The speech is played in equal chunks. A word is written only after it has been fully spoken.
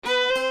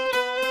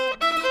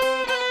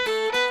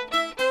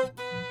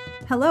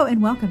Hello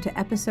and welcome to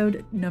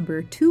episode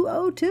number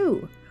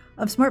 202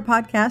 of Smart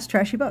Podcast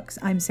Trashy Books.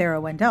 I'm Sarah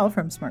Wendell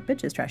from Smart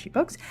Bitches Trashy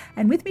Books,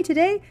 and with me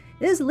today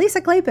is Lisa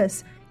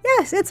Kleypas.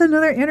 Yes, it's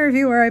another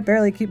interview where I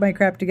barely keep my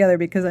crap together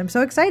because I'm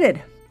so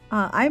excited.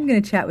 I'm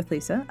going to chat with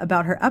Lisa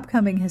about her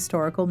upcoming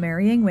historical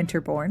Marrying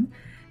Winterbourne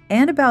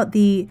and about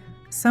the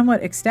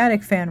somewhat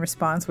ecstatic fan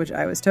response, which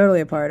I was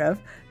totally a part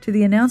of, to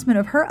the announcement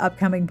of her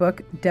upcoming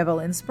book, Devil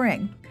in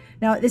Spring.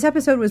 Now, this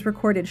episode was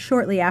recorded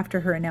shortly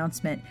after her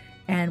announcement,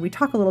 and we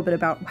talk a little bit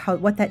about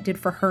what that did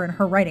for her and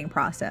her writing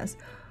process.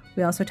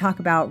 We also talk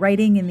about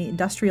writing in the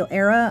industrial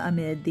era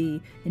amid the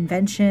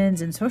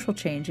inventions and social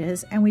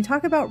changes, and we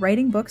talk about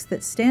writing books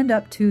that stand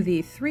up to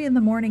the 3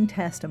 a.m.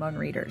 test among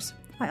readers.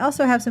 I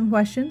also have some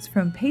questions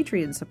from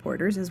Patreon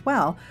supporters as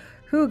well,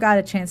 who got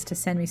a chance to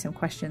send me some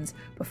questions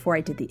before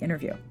I did the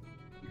interview.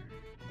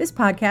 This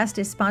podcast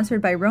is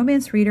sponsored by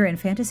romance reader and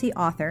fantasy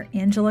author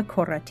Angela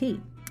Corrati.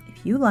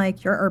 If you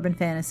like your urban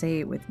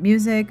fantasy with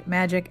music,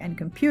 magic, and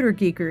computer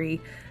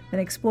geekery, then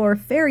explore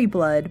Fairy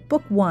Blood,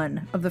 Book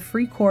 1 of the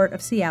Free Court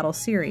of Seattle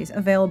series,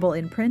 available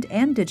in print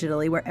and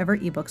digitally wherever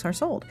ebooks are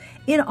sold.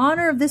 In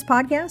honor of this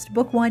podcast,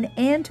 Book 1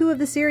 and 2 of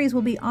the series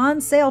will be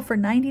on sale for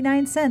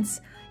 99 cents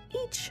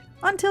each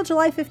until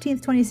July 15th,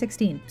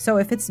 2016. So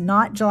if it's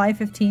not July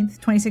 15th,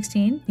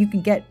 2016, you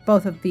can get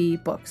both of the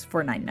books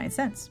for 99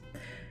 cents.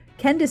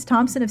 Candice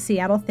Thompson of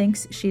Seattle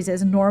thinks she's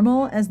as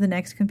normal as the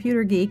next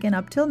computer geek, and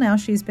up till now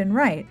she's been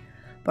right.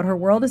 But her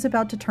world is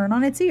about to turn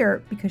on its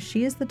ear because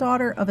she is the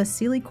daughter of a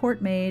Sealy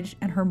Court mage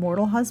and her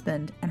mortal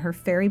husband, and her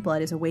fairy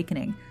blood is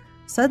awakening.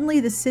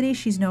 Suddenly, the city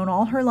she's known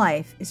all her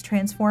life is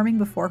transforming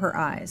before her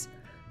eyes.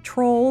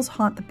 Trolls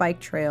haunt the bike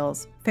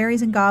trails,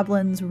 fairies and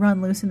goblins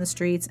run loose in the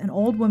streets, an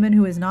old woman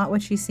who is not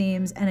what she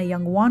seems, and a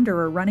young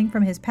wanderer running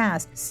from his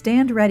past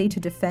stand ready to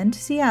defend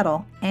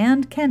Seattle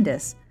and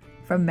Candice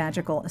from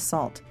magical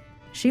assault.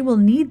 She will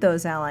need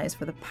those allies,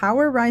 for the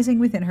power rising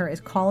within her is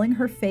calling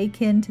her fae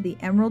kin to the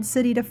Emerald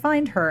City to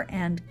find her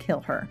and kill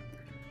her.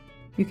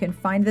 You can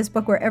find this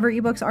book wherever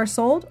ebooks are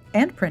sold,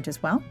 and print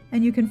as well,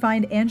 and you can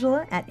find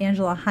Angela at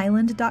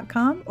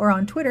angelahighland.com or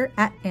on Twitter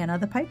at Anna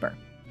the Piper.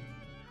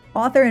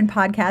 Author and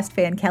podcast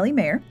fan Kelly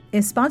Mayer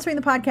is sponsoring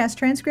the podcast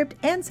transcript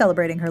and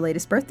celebrating her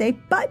latest birthday,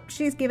 but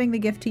she's giving the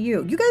gift to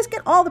you. You guys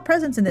get all the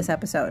presents in this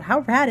episode. How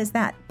rad is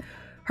that?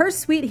 Her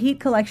Sweet Heat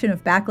collection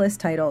of backlist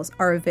titles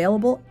are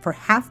available for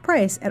half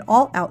price at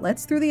all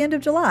outlets through the end of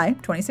July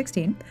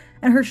 2016,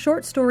 and her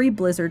short story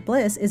Blizzard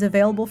Bliss is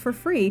available for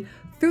free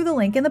through the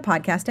link in the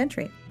podcast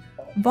entry.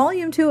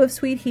 Volume 2 of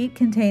Sweet Heat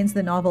contains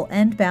the novel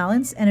End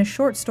Balance and a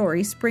short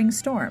story Spring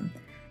Storm.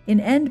 In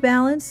End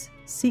Balance,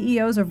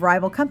 CEOs of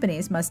rival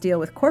companies must deal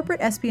with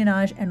corporate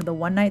espionage and the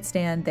one-night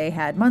stand they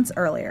had months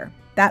earlier.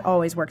 That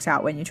always works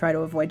out when you try to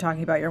avoid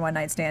talking about your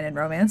one-night stand in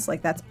romance.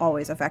 That's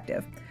always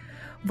effective.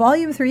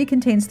 Volume 3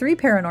 contains 3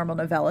 paranormal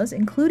novellas,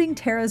 including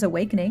Tara's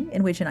Awakening,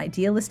 in which an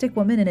idealistic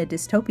woman in a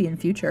dystopian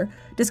future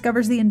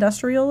discovers the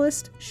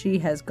industrialist she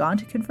has gone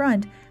to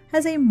confront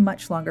has a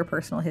much longer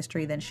personal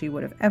history than she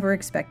would have ever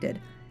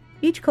expected.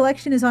 Each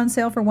collection is on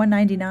sale for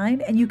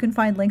 $1.99, and you can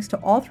find links to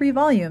all 3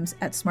 volumes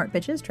at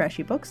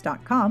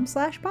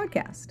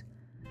smartbitchestrashybooks.com/podcast.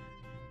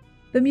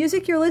 The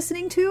music you're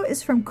listening to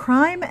is from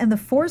Crime and the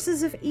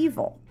Forces of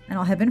Evil, and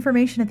I'll have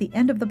information at the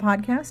end of the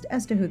podcast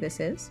as to who this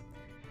is.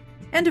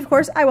 And of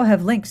course, I will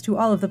have links to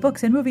all of the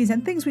books and movies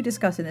and things we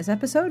discuss in this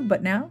episode,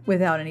 but now,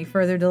 without any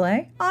further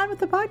delay, on with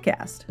the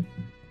podcast.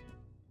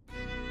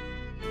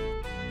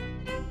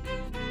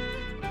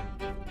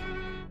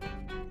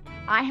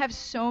 I have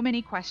so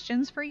many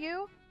questions for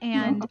you,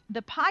 and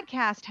the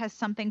podcast has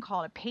something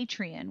called a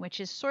Patreon,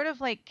 which is sort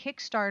of like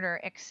Kickstarter,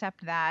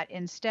 except that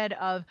instead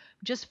of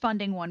just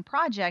funding one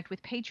project,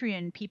 with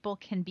Patreon, people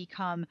can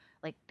become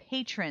like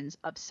patrons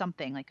of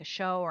something, like a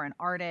show or an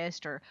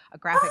artist or a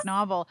graphic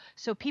novel.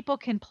 So people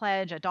can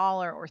pledge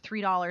 $1 or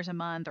 $3 a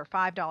month or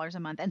 $5 a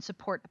month and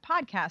support the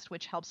podcast,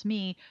 which helps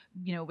me,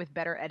 with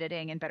better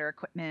editing and better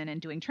equipment and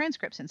doing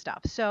transcripts and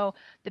stuff. So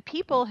the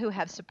people who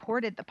have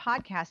supported the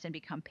podcast and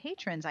become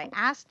patrons, I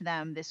asked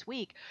them this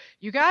week,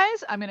 you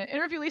guys, I'm going to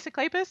interview Lisa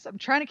Kleypas. I'm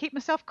trying to keep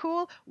myself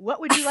cool. What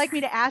would you like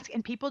me to ask?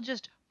 And people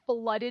just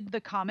flooded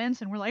the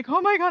comments and were like, oh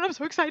my God, I'm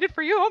so excited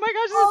for you. Oh my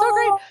gosh, this is so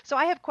great. So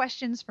I have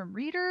questions from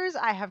readers.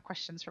 I have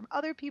questions from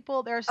other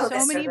people. There are so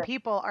many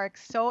people are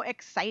so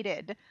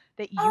excited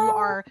that you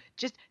are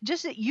just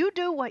that you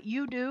do what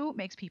you do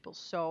makes people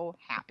so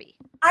happy.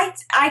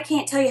 I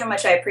can't tell you how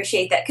much I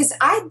appreciate that, because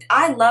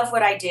I love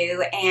what I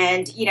do,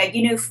 and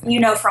you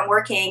know from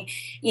working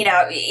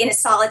in a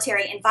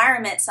solitary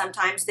environment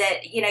sometimes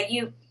that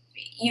you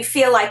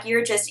feel like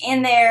you're just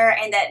in there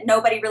and that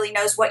nobody really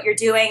knows what you're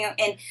doing.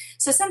 And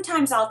so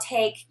sometimes I'll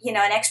take, an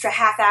extra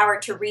half hour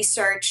to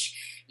research,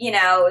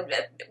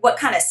 what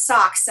kind of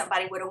socks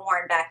somebody would have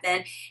worn back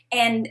then.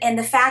 And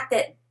the fact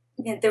that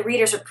the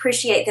readers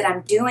appreciate that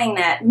I'm doing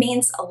that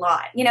means a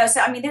lot,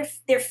 so,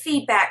 their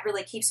feedback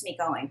really keeps me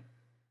going.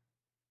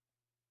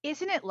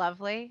 Isn't it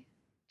lovely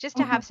just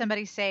to have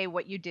somebody say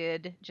what you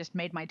did just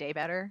made my day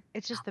better.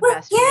 It's just the Well,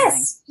 best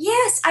feeling.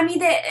 yes. I mean,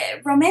 the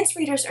romance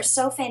readers are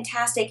so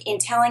fantastic in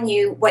telling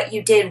you what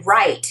you did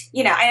right.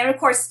 And of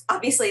course,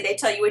 obviously, they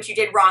tell you what you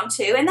did wrong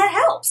too, and that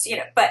helps.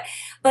 But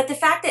the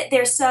fact that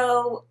they're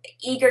so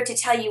eager to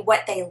tell you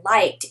what they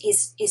liked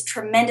is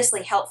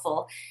tremendously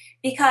helpful.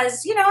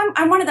 Because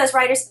I'm one of those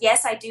writers.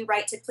 Yes, I do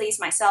write to please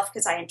myself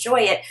because I enjoy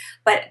it,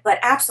 but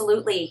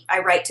absolutely, I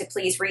write to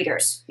please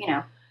readers.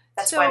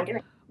 That's why I'm doing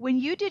it. When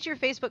you did your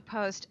Facebook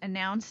post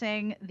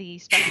announcing the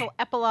special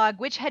epilogue,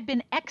 which had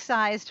been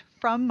excised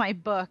from my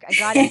book, I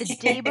got it the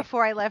day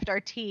before I left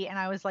RT, and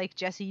I was like,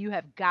 Jessie, you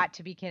have got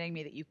to be kidding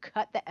me that you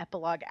cut the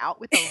epilogue out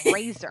with a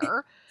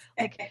razor.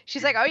 Like,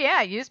 she's like, oh yeah,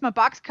 I used my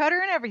box cutter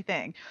and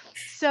everything.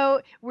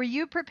 So were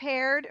you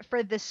prepared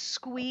for the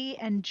squee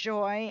and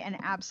joy and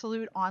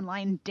absolute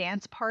online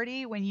dance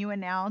party when you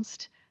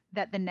announced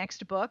that the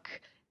next book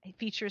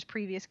features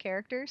previous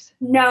characters?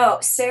 No,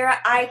 Sarah,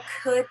 I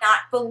could not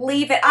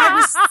believe it. I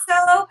was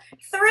so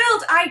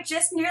thrilled. I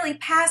just nearly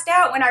passed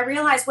out when I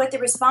realized what the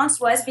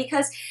response was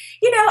because,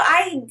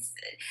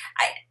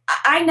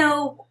 I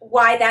know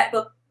why that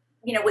book,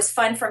 was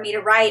fun for me to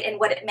write and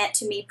what it meant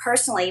to me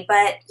personally.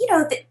 But,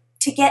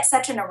 to get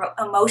such an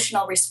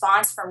emotional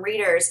response from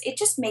readers, it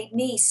just made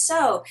me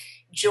so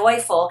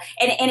joyful.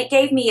 And it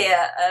gave me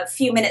a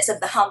few minutes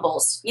of the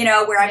humbles,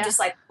 where I'm just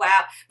like,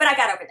 wow. But I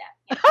got over that.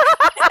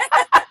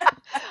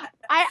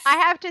 I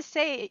have to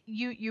say,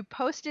 you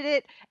posted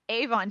it,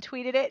 Avon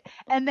tweeted it,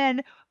 and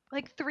then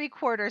like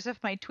 3/4 of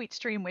my tweet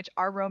stream, which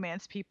are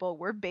romance people,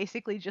 were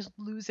basically just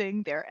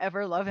losing their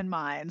ever-loving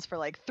minds for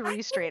like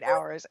 3 straight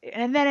hours.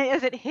 And then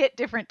as it hit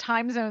different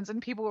time zones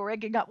and people were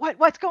waking up,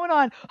 what's going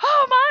on?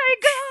 Oh my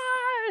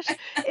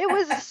gosh! It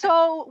was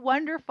so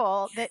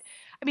wonderful that,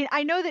 I mean,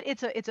 I know that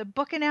it's a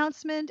book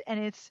announcement and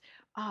it's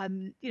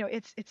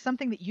it's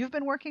something that you've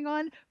been working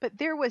on, but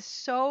there was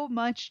so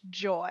much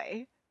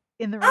joy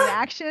in the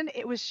reaction.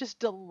 It was just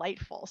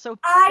delightful. So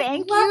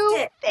I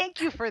loved it. Thank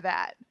you for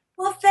that.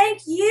 Well,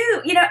 thank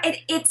you.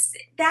 It's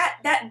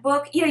that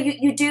book,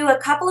 you do a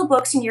couple of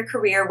books in your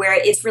career where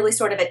it's really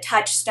sort of a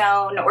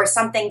touchstone or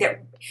something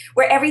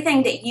where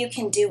everything that you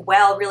can do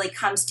well really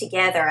comes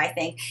together, I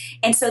think.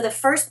 And so the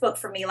first book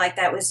for me like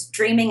that was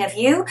Dreaming of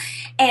You.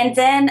 And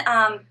then,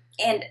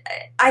 and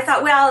I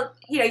thought, well,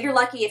 you're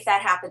lucky if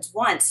that happens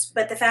once.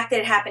 But the fact that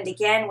it happened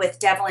again with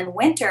Devil in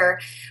Winter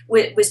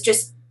was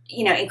just,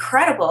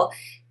 incredible.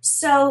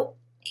 So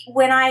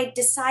when I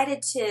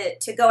decided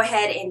to go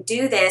ahead and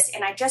do this,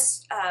 and I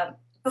just,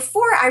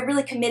 before I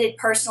really committed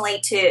personally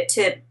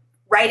to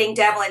writing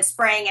Devil in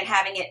Spring and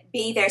having it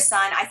be their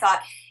son, I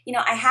thought,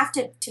 I have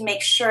to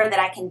make sure that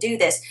I can do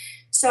this.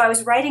 So I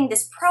was writing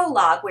this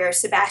prologue where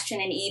Sebastian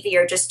and Evie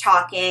are just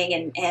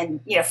talking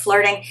and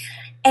flirting.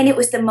 And it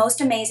was the most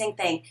amazing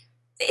thing.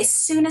 As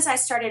soon as I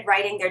started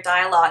writing their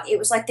dialogue, it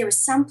was like there was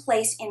some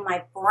place in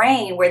my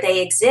brain where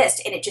they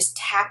exist, and it just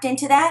tapped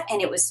into that,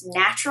 and it was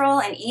natural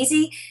and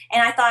easy.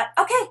 And I thought,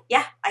 okay,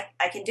 yeah,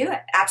 I can do it.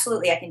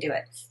 Absolutely, I can do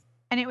it.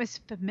 And it was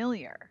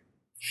familiar.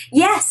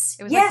 Yes.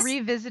 It was like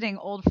revisiting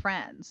old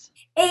friends.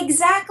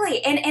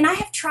 Exactly. And I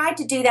have tried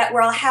to do that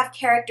where I'll have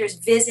characters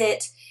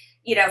visit,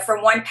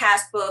 from one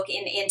past book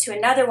into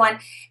another one.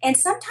 And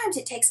sometimes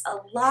it takes a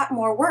lot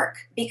more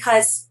work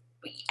because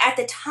at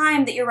the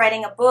time that you're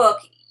writing a book,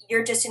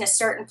 you're just in a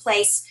certain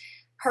place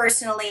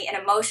personally and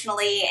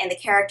emotionally, and the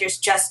characters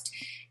just,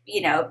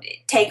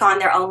 take on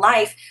their own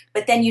life.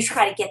 But then you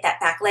try to get that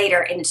back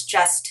later, and it's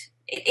just,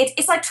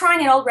 it's like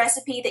trying an old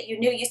recipe that you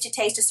knew used to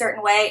taste a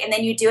certain way, and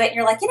then you do it, and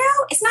you're like,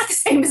 it's not the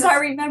same as I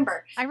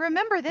remember. I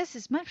remember this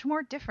is much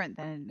more different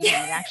than it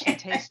actually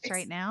tastes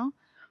right now.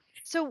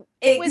 So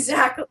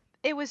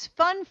it was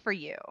fun for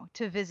you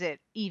to visit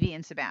Evie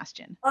and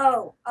Sebastian.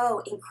 Oh,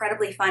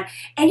 incredibly fun.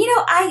 And,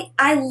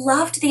 I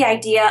loved the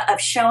idea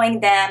of showing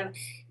them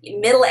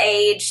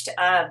middle-aged,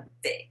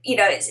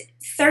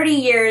 30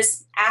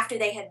 years after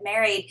they had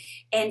married,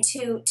 and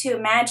to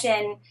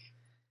imagine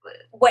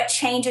what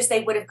changes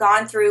they would have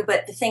gone through,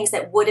 but the things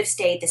that would have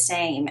stayed the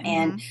same.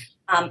 Mm-hmm.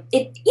 And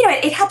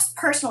it helps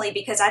personally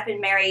because I've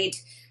been married,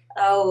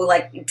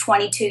 like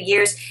 22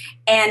 years.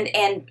 And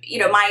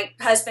my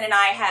husband and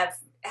I have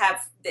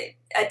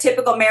a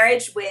typical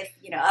marriage with,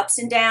 ups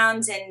and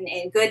downs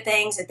and good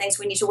things and things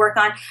we need to work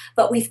on.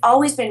 But we've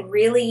always been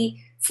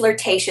really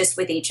flirtatious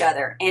with each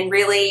other and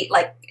really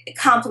like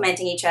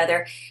complimenting each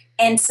other.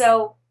 And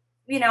so,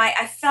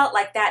 I felt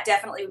like that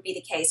definitely would be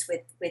the case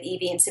with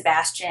Evie and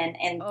Sebastian.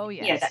 And,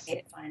 that made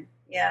it fun.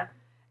 Yeah.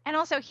 And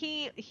also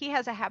he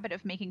has a habit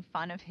of making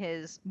fun of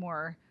his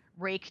more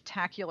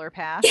rake-tacular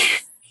past.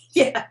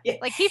 Yeah.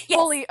 Like he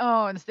fully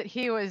owns that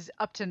he was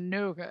up to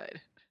no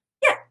good.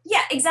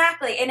 Yeah,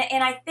 exactly.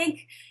 And I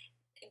think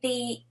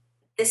the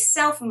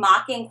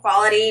self-mocking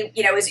quality,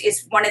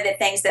 is one of the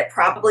things that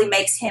probably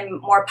makes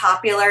him more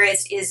popular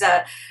is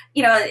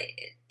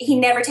he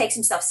never takes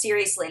himself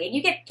seriously. And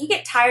you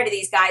get tired of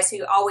these guys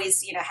who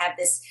always, have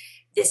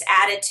this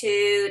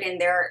attitude, and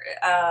they're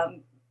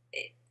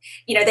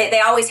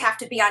they always have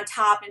to be on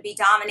top and be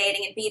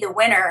dominating and be the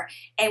winner.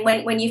 And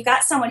when you've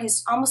got someone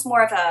who's almost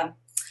more of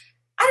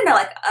I don't know,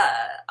 like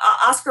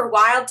Oscar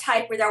Wilde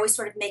type, where they're always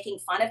sort of making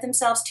fun of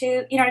themselves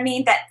too. You know what I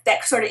mean?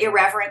 That sort of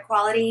irreverent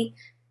quality.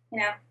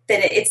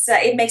 Then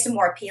it makes it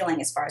more appealing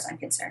as far as I'm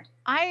concerned.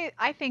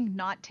 I think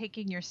not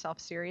taking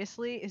yourself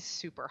seriously is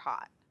super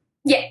hot.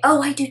 Yeah.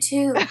 Oh, I do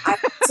too. I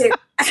do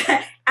too.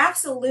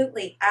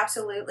 Absolutely,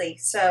 absolutely.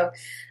 So,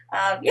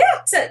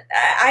 yeah. So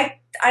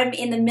I'm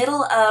in the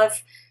middle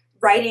of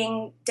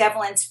writing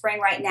Devil in Spring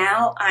right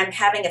now. I'm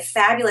having a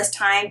fabulous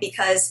time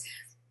because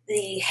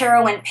the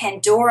heroine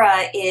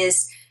Pandora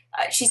is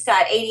she's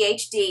got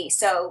ADHD,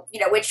 so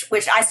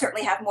which I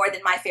certainly have more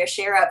than my fair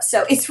share of.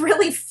 So it's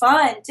really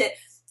fun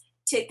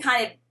to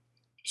kind of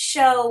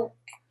show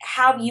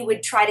how you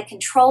would try to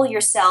control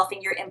yourself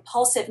and your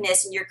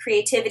impulsiveness and your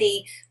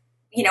creativity,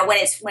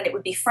 when it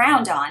would be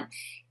frowned on.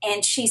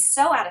 And she's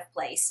so out of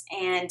place.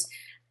 And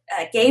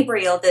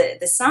Gabriel,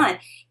 the son,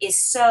 is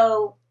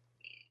so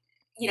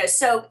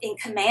in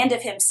command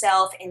of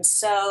himself and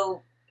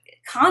so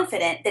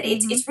confident that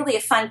it's really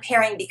a fun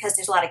pairing because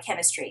there's a lot of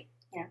chemistry.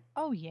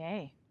 Oh,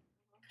 yay.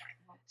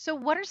 So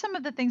what are some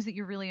of the things that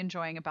you're really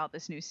enjoying about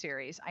this new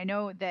series? I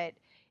know that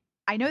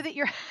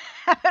you're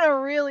having a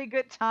really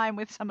good time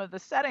with some of the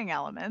setting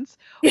elements.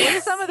 What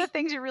are some of the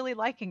things you're really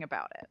liking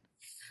about it?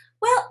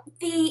 Well,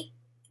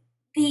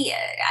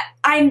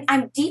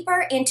 I'm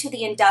deeper into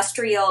the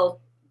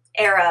industrial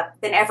era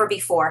than ever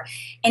before,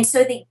 and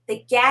so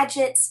the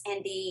gadgets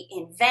and the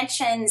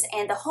inventions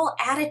and the whole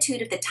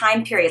attitude of the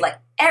time period, like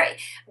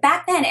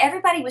back then,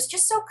 everybody was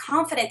just so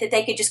confident that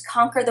they could just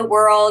conquer the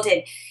world,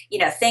 and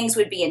things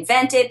would be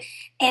invented,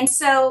 and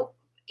so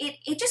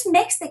it just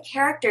makes the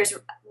characters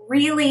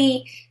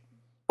really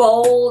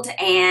bold,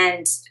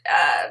 and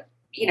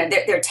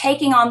they're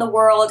taking on the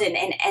world,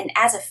 and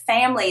as a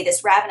family,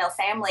 this Ravenel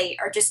family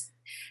are just.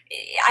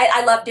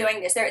 I love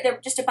doing this. They're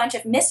just a bunch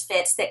of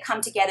misfits that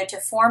come together to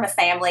form a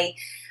family.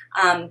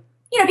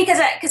 Because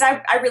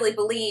I really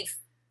believe,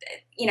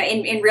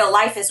 in real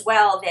life as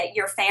well, that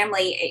your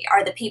family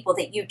are the people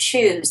that you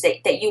choose,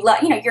 that you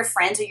love. Your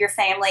friends are your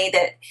family.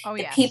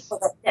 The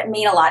people that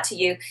mean a lot to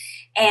you,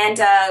 and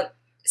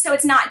so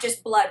it's not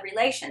just blood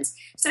relations.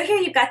 So here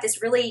you've got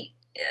this really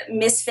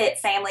misfit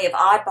family of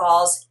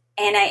oddballs,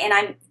 and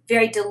I'm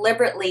very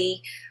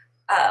deliberately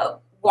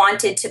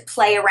wanted to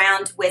play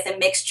around with a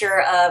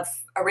mixture of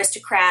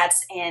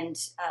aristocrats and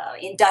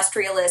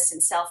industrialists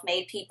and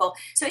self-made people.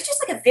 So it's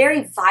just like a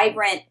very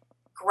vibrant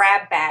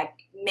grab bag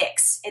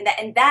mix,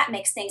 and that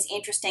makes things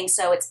interesting.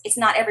 So it's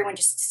not everyone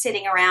just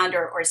sitting around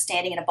or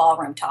standing in a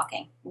ballroom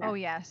talking. Oh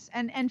yes,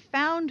 and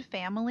found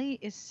family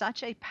is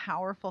such a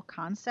powerful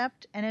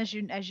concept, and as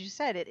you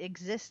said, it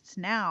exists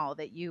now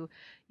that you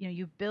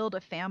build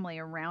a family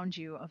around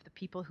you of the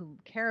people who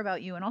care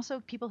about you and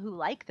also people who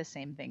like the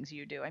same things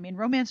you do. I mean,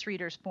 romance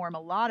readers form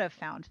a lot of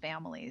found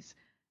families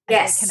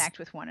as they connect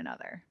with one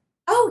another.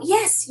 Oh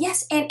yes,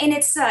 and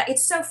it's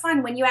so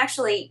fun when you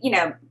actually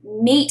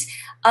meet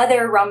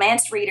other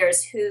romance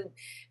readers who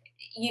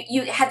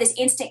you have this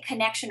instant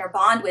connection or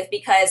bond with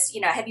because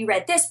have you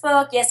read this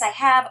book? Yes, I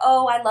have.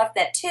 Oh, I love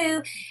that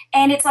too.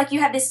 And it's like you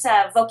have this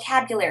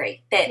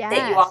vocabulary that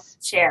you all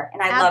share,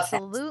 and I love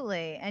that.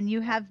 Absolutely, and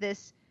you have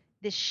this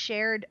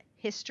shared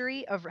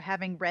history of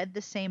having read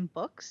the same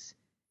books.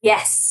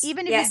 Yes.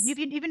 Even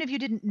if you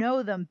didn't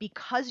know them,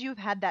 because you've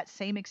had that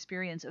same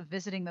experience of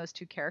visiting those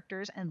two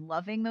characters and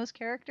loving those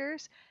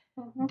characters,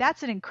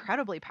 that's an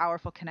incredibly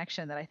powerful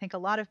connection that I think a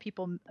lot of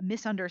people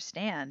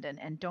misunderstand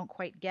and don't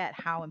quite get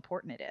how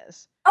important it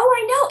is. Oh,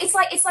 I know. It's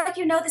like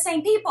the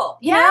same people.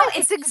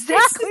 It's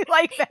exactly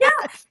like that.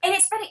 Yeah, and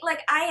it's funny. Like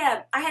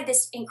I had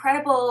this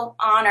incredible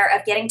honor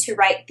of getting to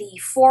write the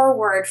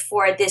foreword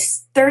for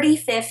this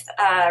 35th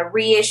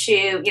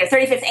reissue,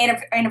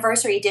 35th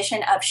anniversary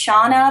edition of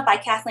Shauna by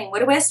Kathleen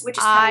Woodowis, which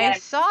is coming out. I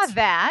saw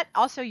that.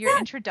 Also, your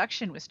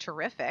introduction was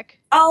terrific.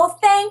 Oh,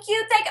 thank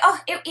you. Oh,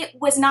 it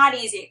was not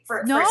easy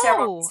for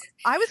several reasons.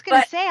 I was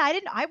going to say,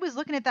 I was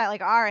looking at that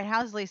like, all right,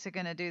 how's Lisa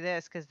going to do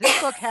this? Because this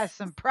book has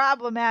some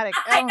problematic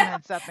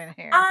elements up in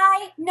here.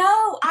 I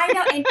know.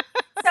 And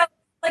so,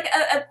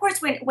 of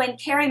course, when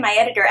Carrie, my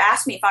editor,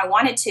 asked me if I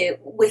wanted to,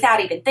 without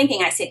even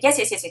thinking, I said yes,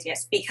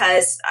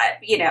 because,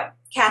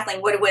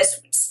 Kathleen Woodowis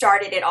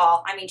started it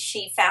all. I mean,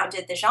 she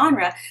founded the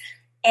genre.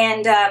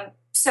 And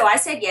so I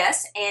said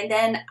yes. And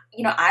then,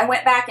 I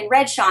went back and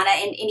read Shauna.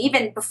 And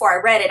even before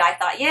I read it, I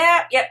thought,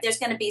 there's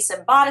going to be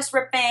some bodice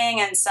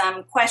ripping and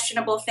some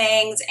questionable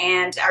things.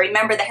 And I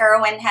remember the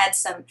heroine had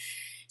some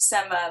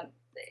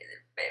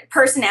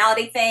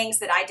personality things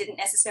that I didn't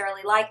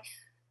necessarily like.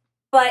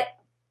 But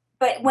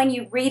when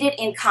you read it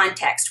in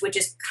context, which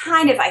is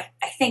kind of, I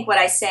think, what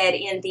I said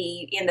in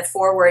the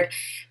foreword,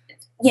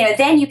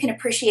 then you can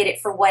appreciate it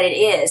for what it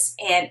is.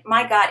 And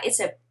my God, it's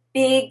a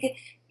big,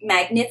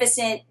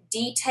 magnificent,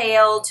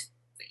 detailed,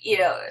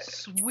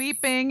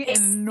 sweeping,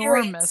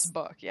 enormous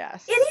book.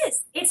 Yes, it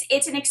is.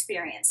 It's an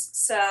experience.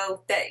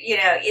 So that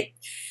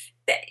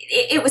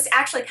it was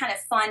actually kind of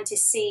fun to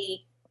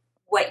see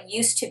what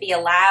used to be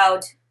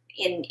allowed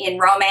in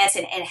romance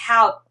and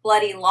how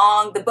bloody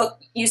long the book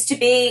used to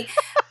be.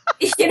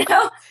 you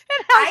know,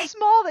 And how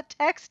small the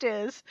text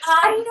is.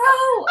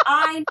 I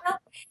know.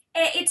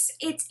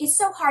 It's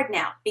so hard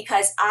now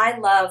because I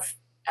love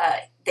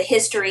the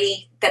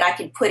history that I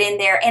can put in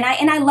there, and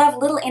I love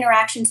little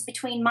interactions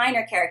between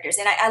minor characters,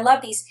 and I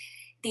love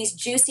these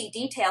juicy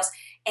details,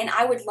 and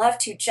I would love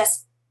to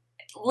just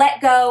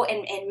let go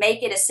and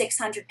make it a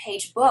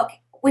 600-page book,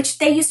 which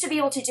they used to be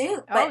able to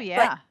do. But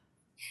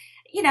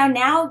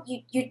now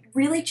you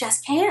really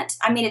just can't.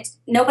 I mean,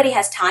 nobody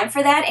has time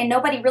for that, and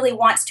nobody really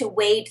wants to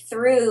wade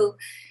through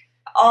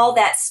all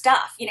that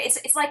stuff.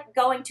 It's like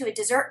going to a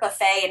dessert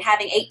buffet and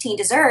having 18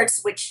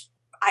 desserts, which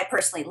I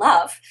personally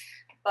love,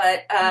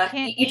 but you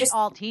can't eat just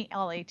all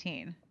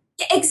 18.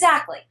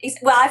 Exactly.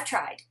 Well, I've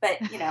tried, but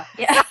yeah.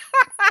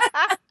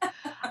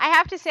 I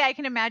have to say, I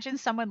can imagine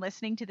someone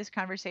listening to this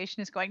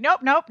conversation is going,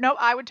 nope.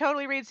 I would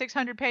totally read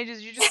 600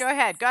 pages. You just go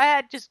ahead.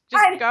 Just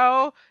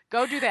go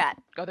do that.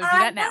 Go do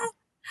that now.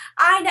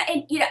 I know.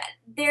 And,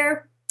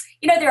 there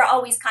are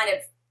always kind of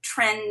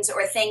trends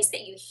or things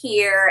that you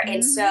hear.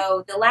 And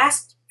so the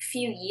last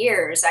few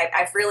years,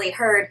 I've really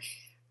heard,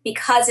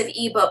 because of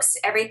ebooks,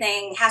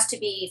 everything has to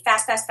be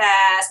fast,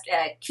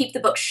 keep the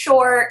book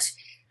short,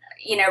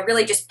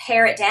 really just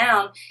pare it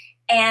down.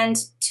 And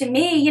to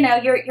me,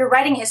 you're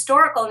writing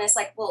historical, and it's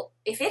like, well,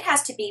 if it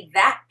has to be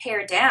that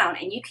pared down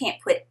and you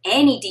can't put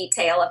any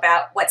detail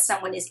about what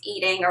someone is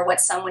eating or what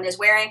someone is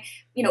wearing,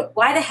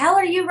 why the hell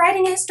are you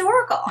writing a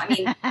historical? I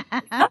mean,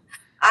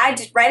 I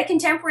just write a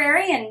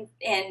contemporary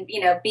and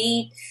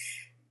be,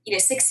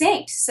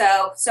 succinct.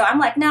 So I'm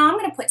like, no, I'm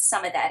going to put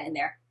some of that in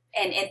there.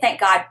 And thank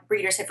God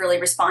readers have really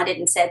responded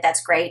and said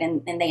that's great,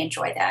 and they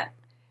enjoy that.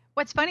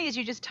 What's funny is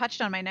you just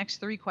touched on my next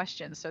 3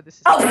 questions, so this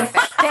is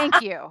perfect.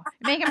 Thank you.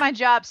 Making my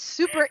job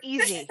super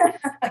easy.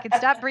 I can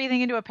stop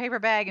breathing into a paper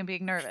bag and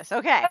being nervous.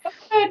 Okay.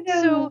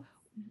 So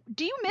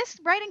do you miss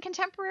writing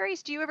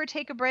contemporaries? Do you ever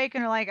take a break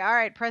and are like, all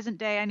right, present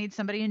day, I need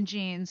somebody in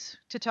jeans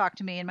to talk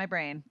to me in my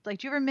brain? Like,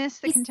 do you ever miss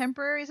the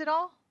contemporaries at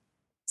all?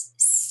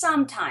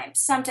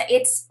 Sometimes.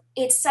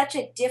 It's such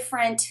a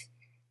different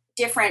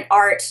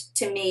art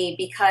to me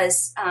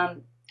because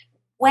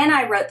when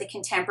I wrote the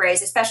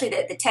contemporaries, especially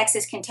the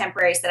Texas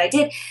contemporaries that I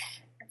did,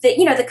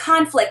 the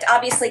conflict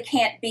obviously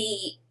can't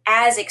be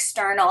as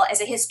external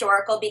as a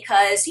historical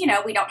because,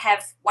 we don't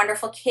have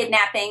wonderful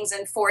kidnappings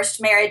and forced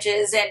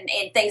marriages and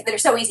things that are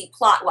so easy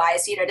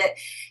plot-wise,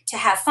 to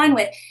have fun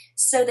with.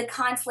 So the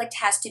conflict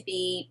has to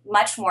be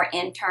much more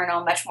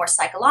internal, much more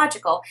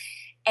psychological.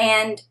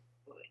 And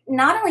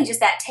not only does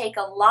that take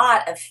a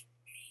lot of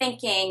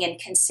thinking and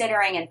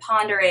considering and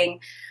pondering,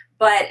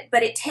 but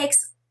it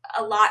takes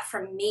a lot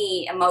from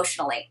me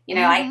emotionally,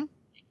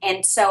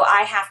 and so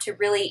I have to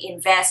really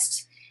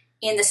invest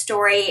in the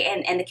story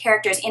and the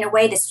characters in a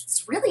way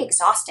that's really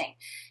exhausting.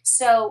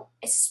 So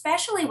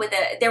especially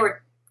there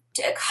were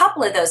a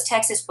couple of those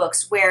Texas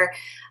books where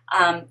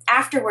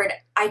afterward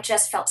I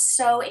just felt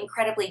so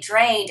incredibly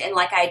drained and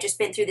like I had just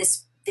been through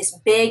this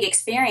big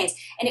experience,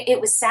 and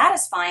it was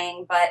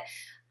satisfying, but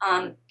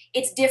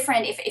it's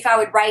different if I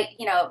would write,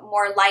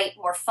 more light,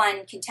 more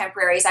fun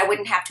contemporaries. I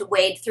wouldn't have to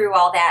wade through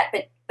all that.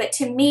 But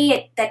to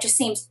me, that just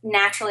seems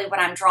naturally what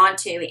I'm drawn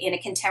to in a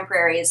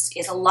contemporary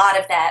is a lot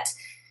of that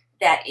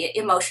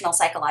emotional,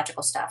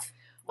 psychological stuff.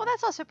 Well,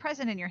 that's also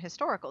present in your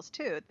historicals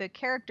too. The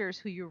characters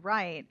who you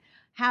write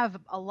have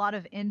a lot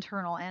of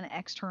internal and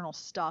external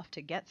stuff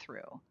to get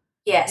through.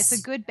 Yes. It's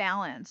a good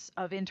balance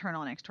of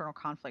internal and external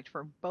conflict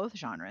for both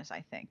genres,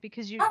 I think,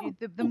 because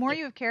the more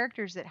you have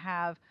characters that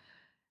have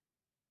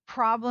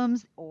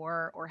problems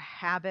or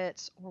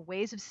habits or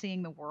ways of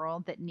seeing the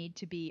world that need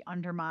to be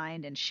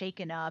undermined and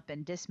shaken up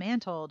and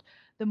dismantled,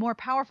 the more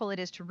powerful it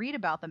is to read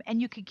about them,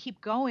 and you can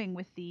keep going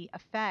with the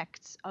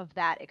effects of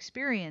that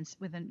experience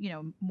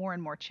within more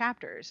and more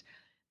chapters.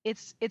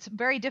 It's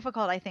very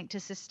difficult, I think, to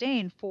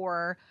sustain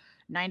for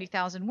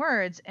 90,000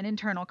 words an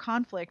internal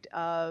conflict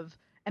of,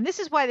 and this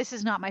is why this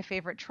is not my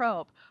favorite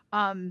trope.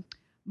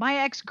 My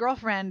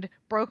ex-girlfriend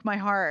broke my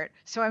heart,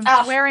 so I'm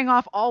swearing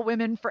off all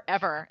women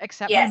forever,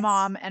 except my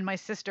mom and my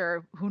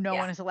sister, who no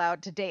one is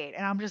allowed to date.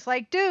 And I'm just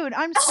like, dude,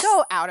 I'm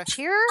so out of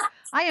here.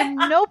 I am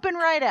noping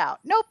right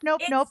out. Nope,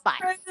 bye.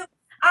 True.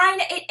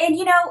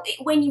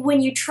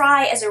 When you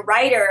try as a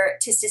writer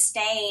to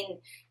sustain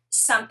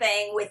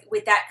something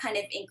with that kind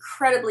of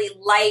incredibly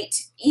light,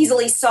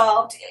 easily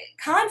solved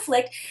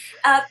conflict,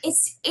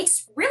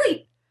 it's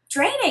really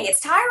draining.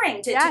 It's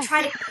tiring to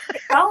try to keep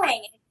it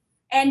going.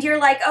 And you're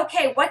like,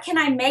 okay, what can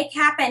I make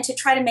happen to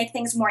try to make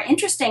things more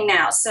interesting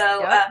now?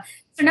 So,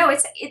 no,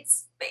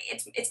 it's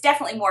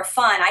definitely more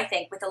fun, I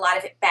think, with a lot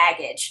of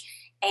baggage.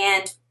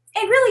 And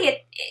really,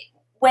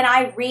 when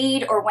I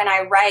read or when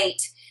I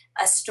write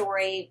a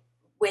story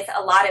with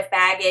a lot of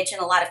baggage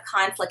and a lot of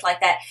conflict like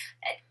that,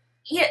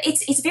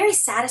 it's very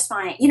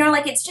satisfying.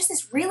 Like it's just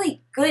this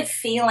really good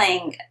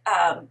feeling,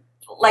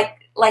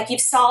 like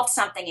you've solved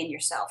something in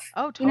yourself.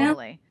 Oh,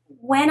 totally.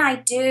 When I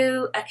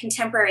do a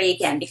contemporary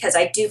again, because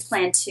I do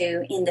plan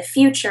to in the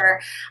future,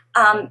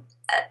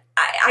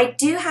 I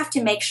do have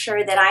to make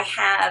sure that I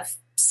have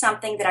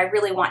something that I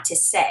really want to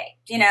say.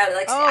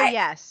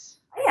 Yes.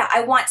 Yeah,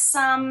 I want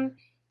some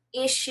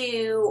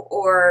issue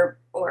or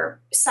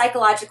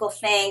psychological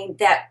thing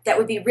that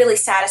would be really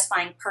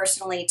satisfying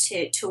personally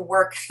to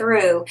work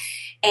through.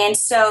 And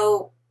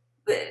so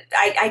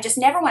I just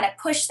never want to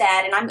push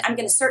that. And I'm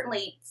going to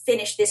certainly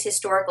finish this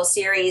historical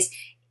series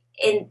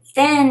and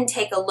then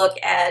take a look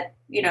at,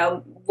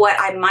 what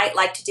I might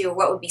like to do or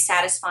what would be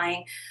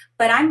satisfying.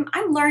 But I'm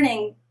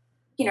learning,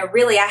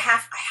 really I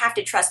have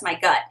to trust my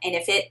gut. And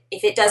if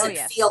it doesn't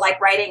feel like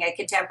writing a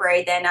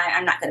contemporary, then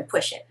I'm not going to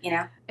push it,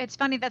 It's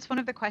funny. That's one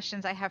of the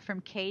questions I have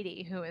from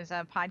Katie, who is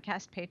a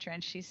podcast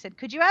patron. She said,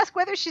 could you ask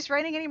whether she's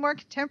writing any more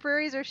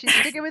contemporaries or she's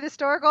sticking with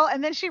historical?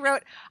 And then she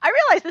wrote, I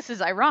realize this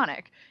is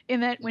ironic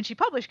in that when she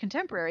published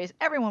contemporaries,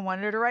 everyone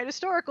wanted her to write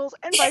historicals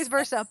and vice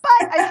versa.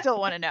 But I still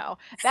want to know.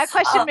 That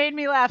question made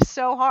me laugh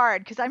so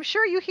hard because I'm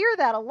sure you hear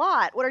that a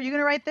lot. What, are you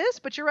going to write this?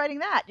 But you're writing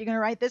that. You're going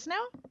to write this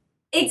now?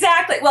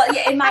 Exactly. Well,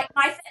 yeah, and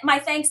my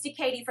thanks to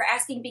Katie for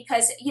asking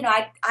because,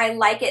 I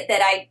like it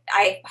that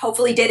I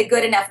hopefully did a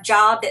good enough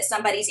job that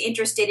somebody's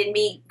interested in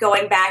me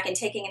going back and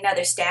taking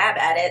another stab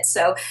at it.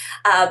 So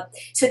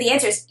so the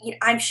answer is,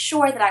 I'm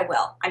sure that I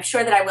will. I'm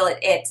sure that I will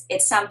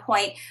at some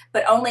point,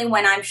 but only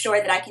when I'm sure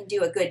that I can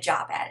do a good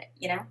job at it,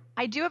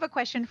 I do have a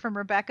question from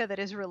Rebecca that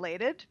is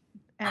related.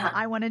 And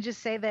I want to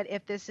just say that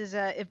if this is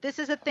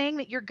a thing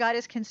that your gut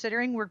is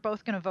considering, we're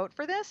both going to vote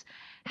for this.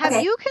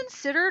 Have you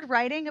considered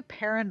writing a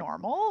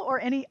paranormal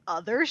or any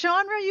other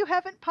genre you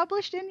haven't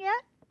published in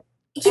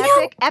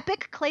yet?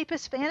 Epic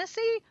Kleypas fantasy?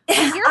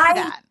 I'm here for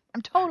that.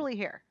 I'm totally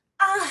here.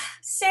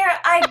 Sarah,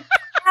 I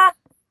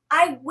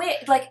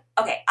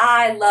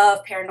love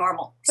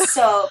paranormal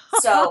so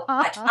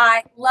much.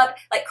 I love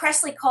like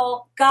Cressley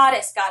Cole,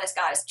 goddess.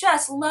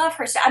 Just love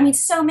her. I mean,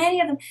 so many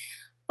of them,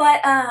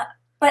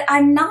 but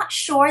I'm not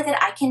sure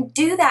that I can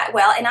do that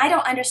well. And I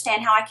don't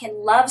understand how I can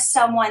love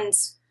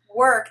someone's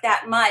work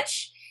that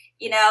much,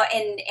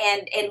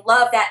 and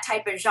love that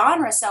type of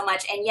genre so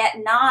much and yet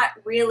not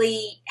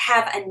really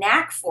have a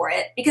knack for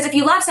it. Because if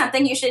you love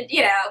something, you should,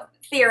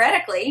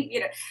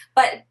 theoretically,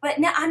 but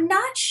no, I'm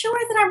not sure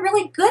that I'm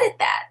really good at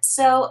that.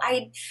 So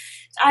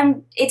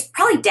it's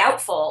probably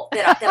doubtful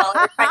that I'll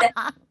ever try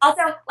that.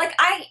 Although,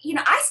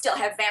 I still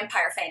have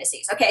vampire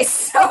fantasies. Okay.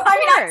 So,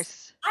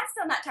 I'm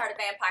still not tired of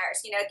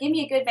vampires. Give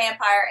me a good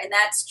vampire, and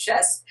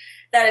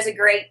that is a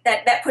great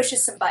that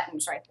pushes some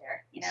buttons right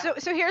there.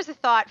 So here's a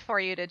thought for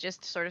you to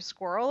just sort of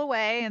squirrel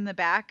away in the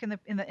back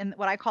in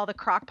what I call the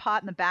crock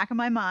pot in the back of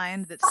my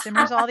mind that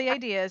simmers all the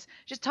ideas.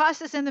 Just toss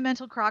this in the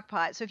mental crock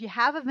pot. So if you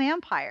have a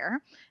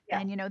vampire,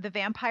 and the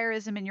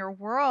vampirism in your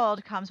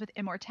world comes with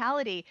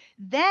immortality,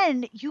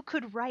 then you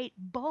could write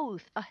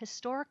both a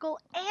historical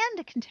and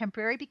a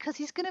contemporary because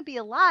he's going to be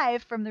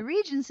alive from the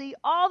Regency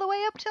all the way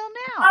up till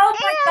now. Oh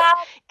my God.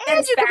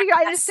 And you could be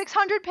writing a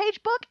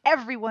 600-page book.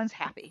 Everyone's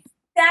happy.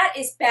 That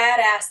is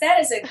badass.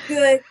 That is a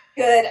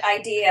good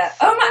idea.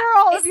 So are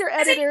all of your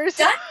editors.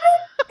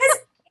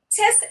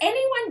 Has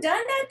anyone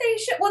done that? They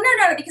should. Well,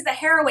 no, because the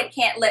heroine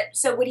can't live.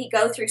 So would he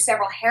go through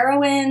several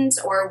heroines,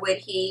 or would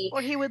he?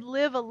 Or he would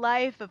live a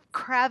life of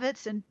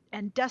cravats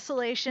and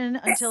desolation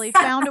until he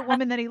found a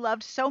woman that he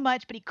loved so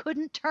much, but he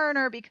couldn't turn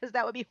her because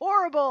that would be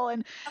horrible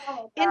and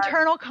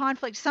internal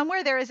conflict.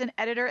 Somewhere there is an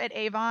editor at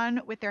Avon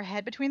with their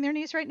head between their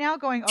knees right now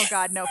going, oh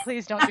God, no,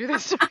 please don't do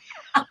this to me.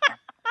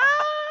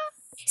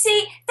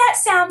 See, that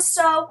sounds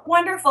so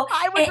wonderful.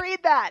 I would read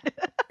that.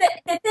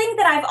 the thing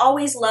that I've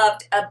always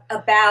loved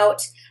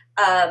about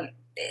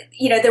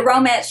the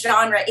romance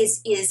genre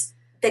is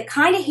the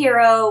kind of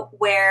hero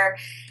where,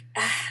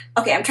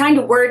 I'm trying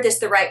to word this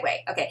the right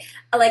way. Okay.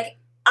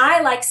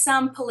 I like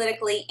some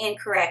politically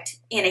incorrect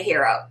in a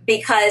hero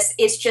because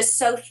it's just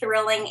so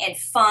thrilling and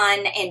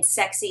fun and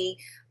sexy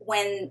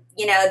when,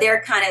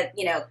 they're kind of,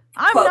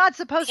 I'm quote, not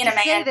supposed to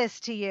say this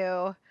to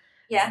you.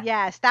 Yeah.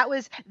 Yes, that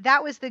was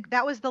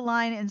the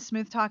line in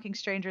Smooth Talking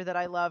Stranger that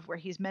I love, where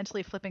he's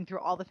mentally flipping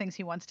through all the things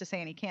he wants to say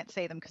and he can't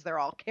say them because they're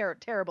all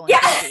terrible and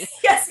creepy.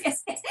 Yes,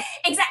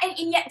 exactly,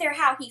 and yet they're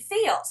how he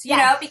feels. You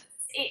know, because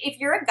if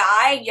you're a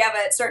guy and you have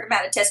a certain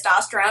amount of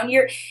testosterone,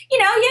 you're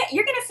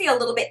going to feel a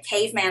little bit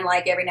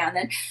caveman-like every now and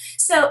then.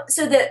 So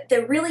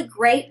the really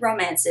great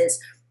romances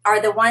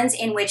are the ones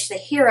in which the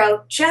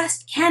hero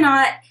just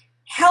cannot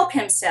help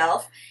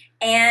himself.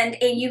 And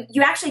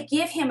you actually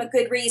give him a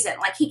good reason.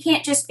 Like, he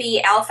can't just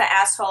be alpha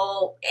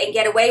asshole and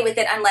get away with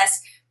it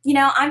unless,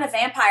 I'm a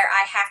vampire.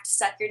 I have to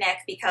suck your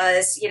neck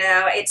because,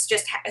 it's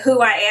just who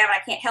I am. I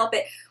can't help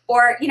it.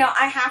 Or,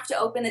 I have to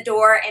open the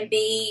door and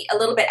be a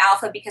little bit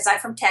alpha because I'm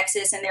from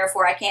Texas and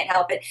therefore I can't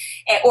help it.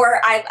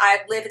 Or I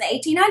live in the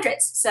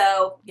 1800s.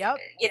 So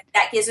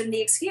that gives him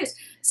the excuse.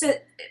 So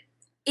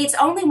it's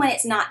only when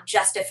it's not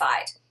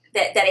justified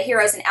that a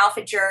hero's an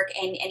alpha jerk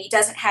and he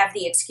doesn't have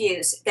the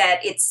excuse that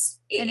it's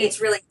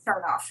really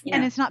turned off.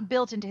 And it's not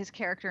built into his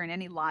character in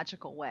any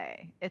logical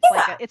way.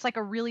 It's like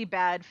a really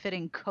bad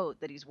fitting coat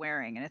that he's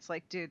wearing, and it's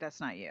like, dude, that's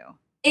not you.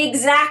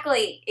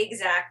 Exactly.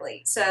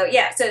 So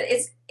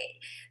it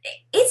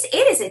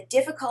is a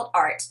difficult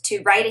art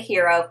to write a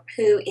hero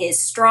who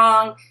is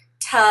strong,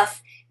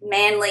 tough,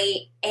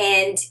 manly,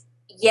 and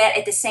yet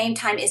at the same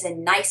time is a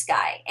nice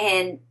guy.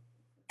 And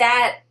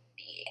that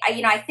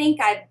I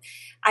think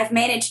I've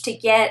managed to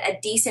get a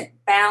decent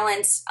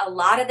balance a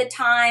lot of the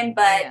time,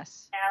 but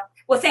Yes.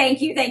 well,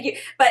 thank you.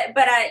 But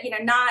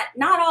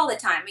not all the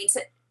time. I mean, so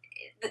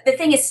the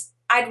thing is,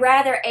 I'd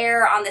rather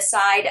err on the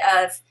side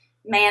of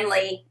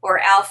manly or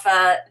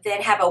alpha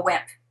than have a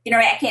wimp.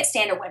 I can't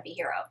stand a wimpy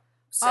hero.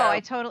 So.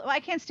 Oh, I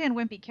can't stand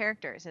wimpy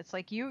characters. It's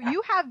like you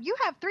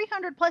have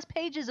 300 plus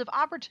pages of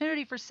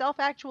opportunity for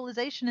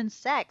self-actualization and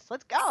sex.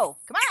 Let's go.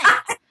 Come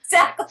on.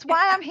 Exactly. That's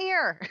why I'm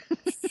here.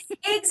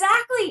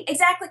 Exactly.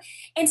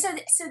 And so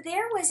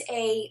there was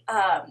a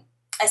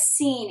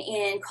scene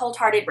in Cold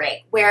Hearted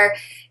Rape where,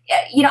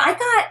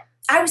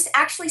 I was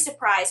actually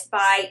surprised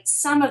by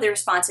some of the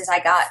responses I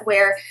got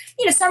where,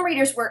 some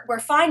readers were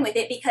fine with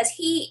it because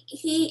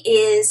he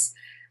is,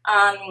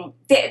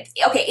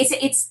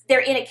 they're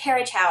in a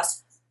carriage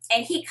house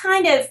and he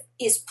kind of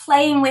is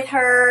playing with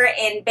her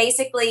and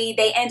basically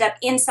they end up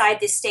inside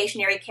this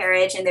stationary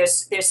carriage and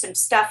there's some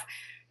stuff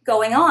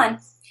going on.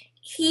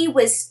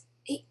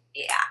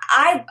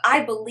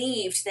 I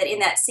believed that in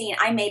that scene,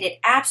 I made it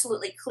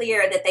absolutely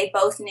clear that they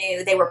both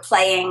knew they were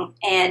playing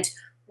and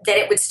that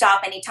it would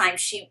stop anytime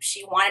she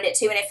wanted it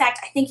to. And in fact,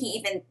 I think he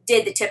even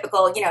did the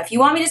typical, if you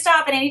want me to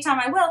stop at any time,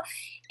 I will.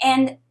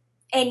 And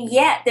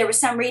yet there were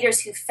some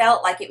readers who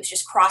felt like it was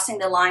just crossing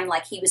the line,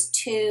 like he was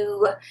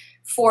too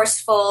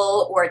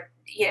forceful or,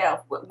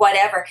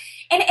 whatever.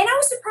 And I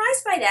was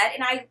surprised by that.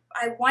 And I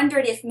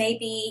wondered if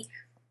maybe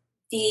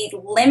the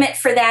limit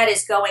for that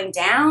is going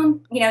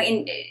down,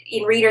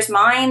 in readers'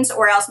 minds,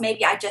 or else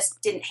maybe I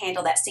just didn't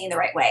handle that scene the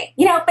right way.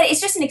 But it's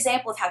just an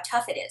example of how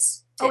tough it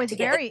is.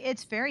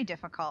 It's very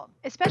difficult,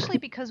 especially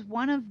because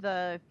one of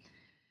the,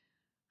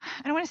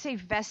 I don't want to say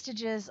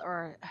vestiges,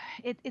 or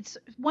it's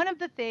one of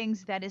the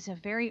things that is a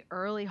very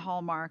early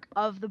hallmark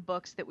of the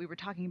books that we were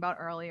talking about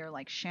earlier,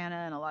 like Shanna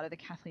and a lot of the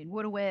Kathleen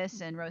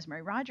Woodiwiss and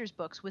Rosemary Rogers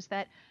books, was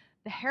that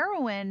the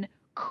heroine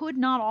could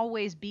not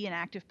always be an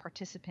active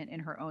participant in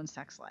her own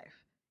sex life.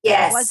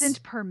 Yes. It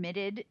wasn't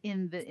permitted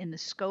in the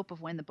scope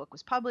of when the book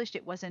was published.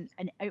 It wasn't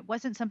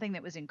something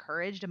that was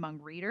encouraged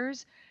among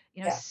readers.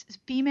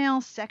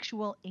 Female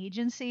sexual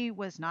agency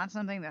was not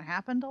something that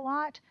happened a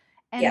lot.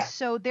 And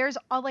so there's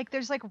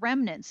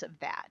remnants of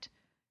that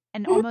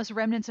and almost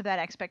remnants of that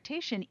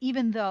expectation,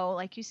 even though,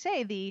 like you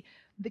say, the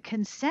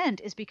consent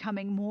is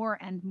becoming more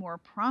and more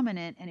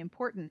prominent and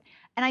important.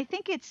 And I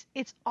think it's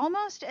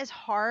almost as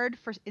hard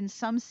in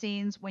some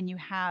scenes when you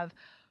have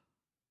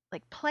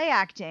like play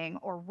acting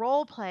or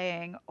role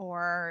playing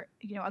or,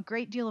 a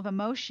great deal of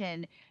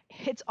emotion.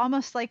 It's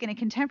almost like in a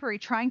contemporary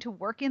trying to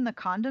work in the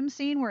condom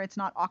scene where it's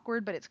not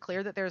awkward, but it's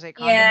clear that there's a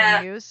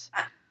condom in use.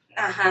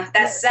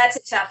 That's a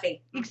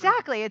toughie.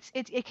 Exactly.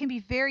 It can be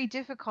very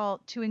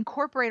difficult to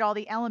incorporate all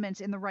the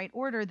elements in the right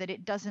order that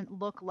it doesn't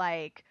look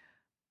like,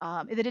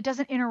 that it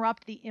doesn't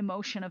interrupt the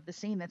emotion of the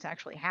scene that's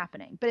actually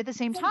happening. But at the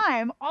same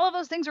time, all of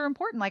those things are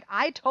important. Like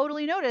I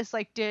totally noticed,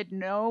 like, did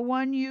no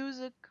one use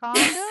a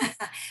condom?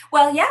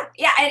 Well, yeah.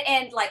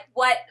 And like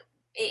what,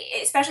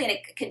 especially in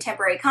a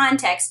contemporary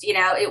context,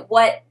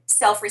 what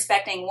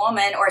self-respecting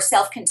woman or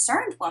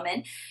self-concerned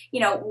woman,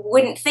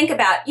 wouldn't think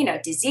about,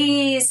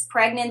 disease,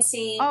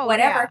 pregnancy,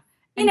 whatever. Yeah.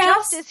 And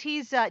just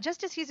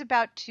as he's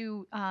about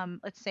to,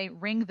 let's say,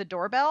 ring the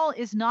doorbell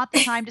is not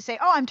the time to say,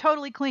 "Oh, I'm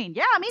totally clean."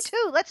 Yeah, me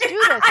too. Let's do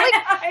this.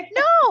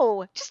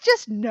 No,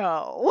 just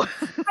no.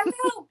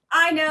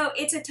 I know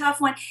it's a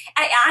tough one.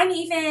 I'm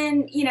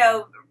even,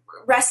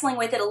 wrestling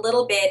with it a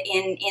little bit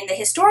in the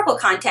historical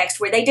context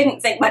where they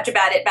didn't think much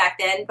about it back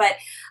then. But,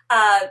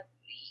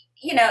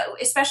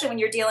 especially when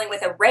you're dealing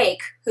with a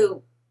rake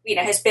who,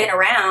 has been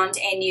around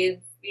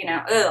and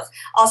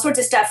all sorts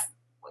of stuff,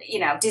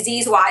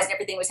 disease-wise and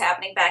everything was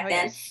happening back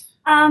then.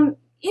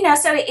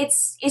 Yes. So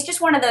it's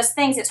just one of those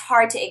things it's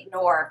hard to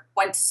ignore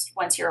once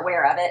you're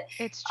aware of it.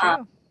 It's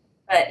true.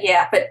 But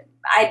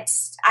I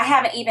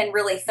haven't even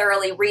really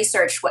thoroughly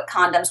researched what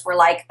condoms were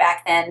like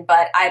back then,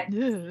 but I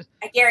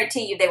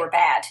guarantee you they were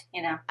bad,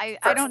 I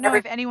don't know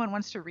if anyone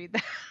wants to read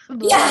that.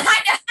 Yeah,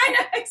 I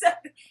know,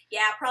 exactly.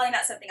 Yeah, probably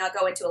not something I'll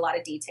go into a lot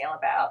of detail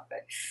about,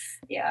 but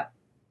yeah.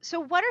 So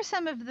what are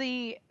some of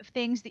the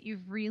things that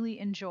you've really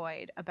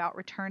enjoyed about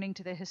returning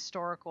to the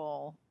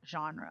historical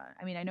genre?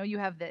 I mean, I know you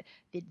have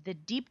the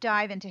deep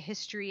dive into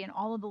history and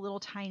all of the little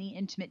tiny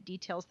intimate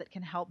details that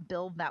can help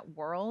build that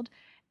world.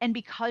 And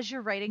because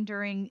you're writing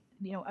during,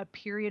 a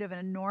period of an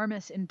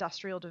enormous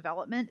industrial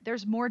development,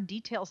 there's more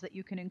details that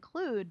you can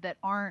include that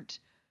aren't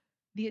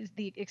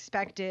the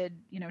expected,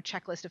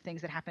 checklist of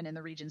things that happen in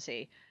the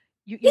Regency.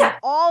 You have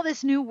all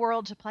this new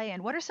world to play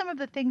in. What are some of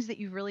the things that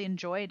you've really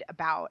enjoyed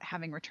about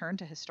having returned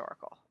to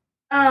historical?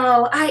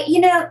 Oh,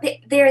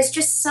 there is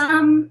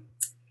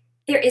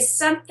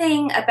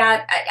something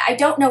about, I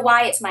don't know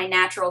why it's my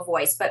natural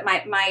voice, but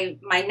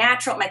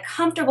my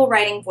comfortable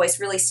writing voice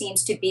really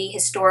seems to be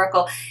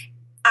historical.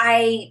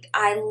 I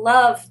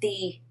love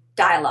the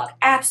dialogue,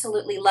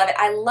 absolutely love it.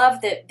 I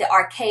love the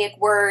archaic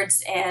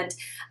words, and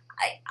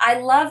I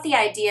love the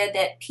idea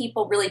that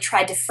people really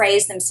tried to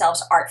phrase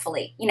themselves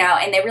artfully,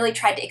 and they really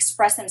tried to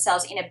express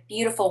themselves in a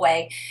beautiful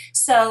way.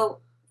 So,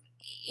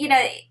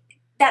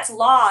 that's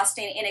lost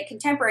in a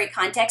contemporary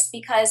context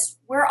because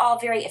we're all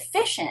very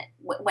efficient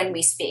when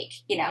we speak,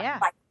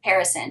 by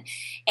comparison.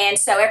 And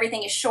so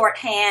everything is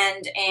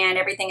shorthand and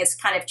everything is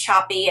kind of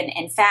choppy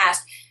and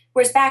fast.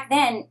 Whereas back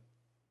then,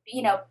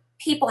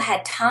 people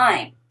had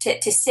time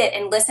to sit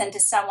and listen to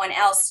someone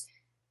else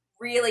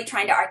really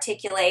trying to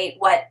articulate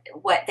what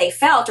they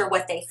felt or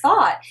what they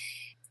thought.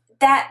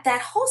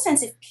 That whole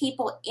sense of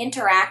people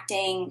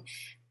interacting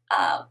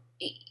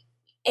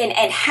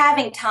and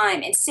having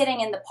time and sitting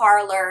in the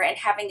parlor and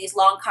having these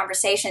long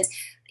conversations,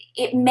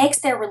 it makes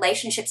their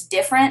relationships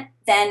different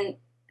than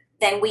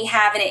we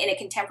have in a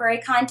contemporary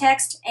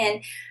context.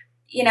 And,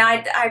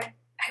 I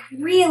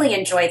really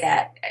enjoy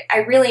that. I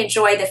really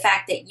enjoy the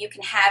fact that you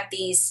can have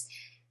these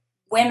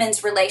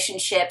women's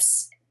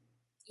relationships,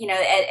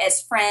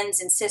 as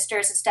friends and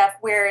sisters and stuff,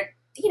 where,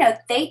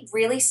 they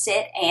really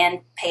sit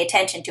and pay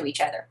attention to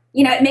each other.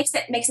 It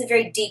makes it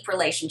very deep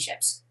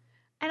relationships.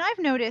 And I've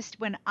noticed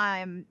when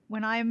I'm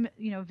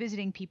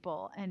visiting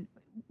people, and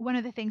one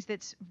of the things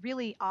that's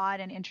really odd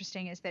and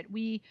interesting is that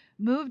we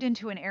moved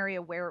into an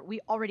area where we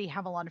already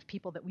have a lot of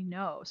people that we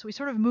know. So we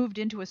sort of moved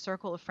into a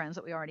circle of friends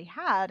that we already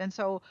had. And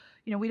so,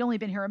 we'd only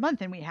been here a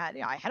month, and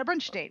I had a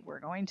brunch date. We're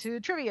going to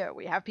trivia.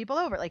 We have people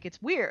over. Like,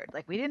 it's weird.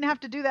 Like, we didn't have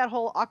to do that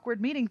whole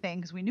awkward meeting thing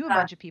because we knew a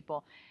bunch of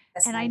people.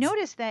 And nice. I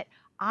noticed that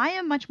I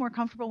am much more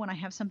comfortable when I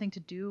have something to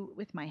do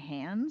with my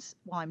hands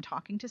while I'm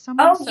talking to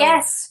someone. Oh, so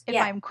yes. If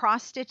I'm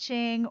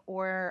cross-stitching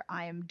or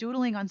I'm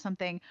doodling on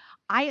something,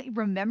 I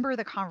remember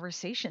the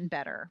conversation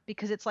better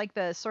because it's like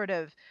the sort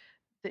of,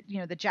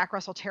 the Jack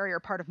Russell Terrier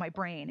part of my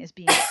brain is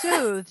being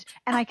soothed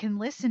and I can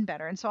listen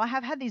better. And so I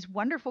have had these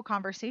wonderful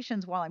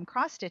conversations while I'm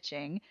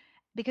cross-stitching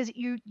because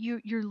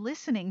you're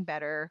listening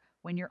better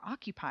when you're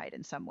occupied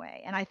in some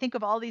way. And I think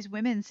of all these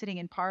women sitting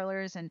in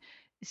parlors and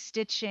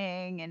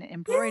stitching and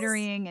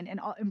embroidering and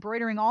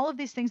embroidering all of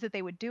these things that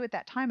they would do at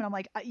that time. And I'm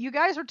like, you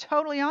guys are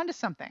totally onto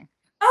something.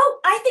 Oh,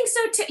 I think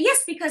so too.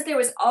 Yes, because there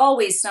was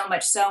always so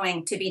much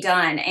sewing to be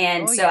done.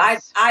 And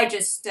yes. I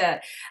just,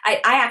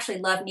 I actually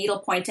love needle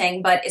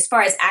pointing, but as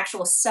far as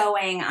actual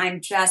sewing,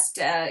 I'm just,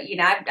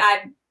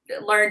 I've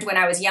learned when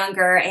I was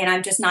younger and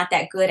I'm just not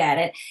that good at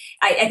it.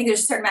 I think there's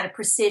a certain amount of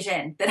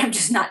precision that I'm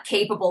just not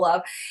capable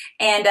of.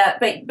 And,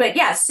 but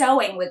yeah,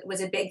 sewing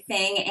was a big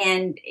thing.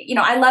 And,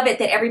 I love it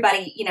that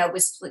everybody,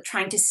 was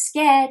trying to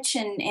sketch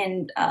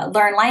and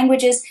learn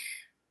languages.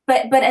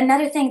 But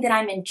another thing that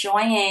I'm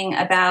enjoying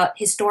about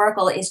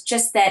historical is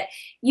just that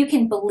you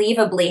can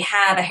believably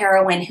have a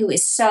heroine who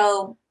is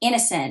so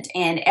innocent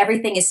and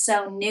everything is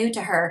so new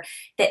to her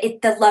that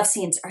the love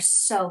scenes are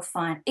so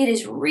fun. It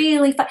is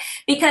really fun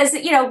because,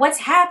 what's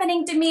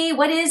happening to me?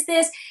 What is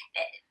this?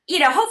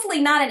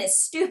 Hopefully not in a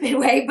stupid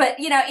way, but,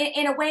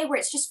 in a way where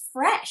it's just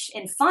fresh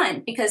and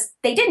fun because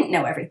they didn't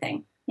know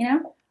everything,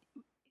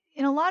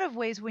 In a lot of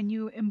ways, when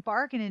you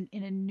embark in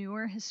a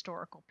newer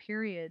historical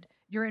period,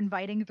 you're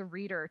inviting the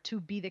reader to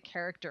be the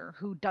character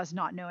who does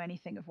not know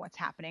anything of what's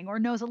happening or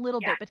knows a little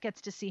bit, but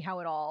gets to see how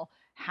it all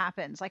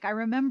happens. Like I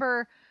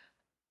remember,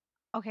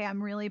 okay,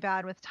 I'm really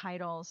bad with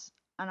titles,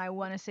 and I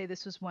want to say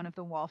this was one of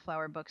the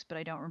Wallflower books, but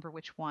I don't remember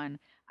which one.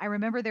 I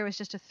remember there was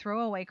just a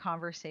throwaway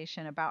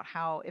conversation about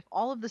how if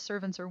all of the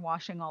servants are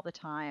washing all the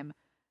time,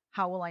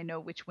 how will I know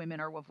which women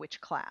are of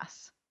which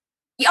class?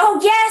 Oh,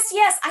 yes.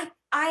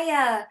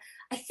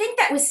 I think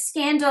that was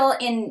Scandal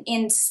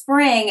in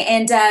spring,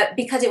 and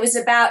because it was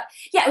about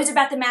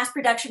the mass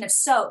production of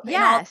soap.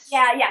 Yes.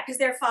 Because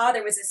their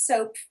father was a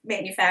soap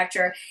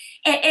manufacturer,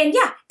 and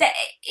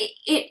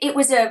it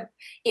was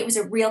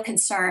a real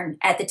concern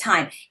at the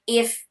time.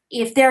 If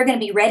there are going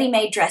to be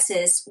ready-made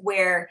dresses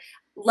where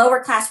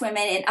lower class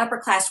women and upper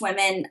class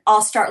women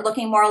all start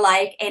looking more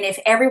alike, and if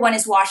everyone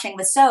is washing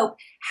with soap,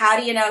 how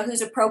do you know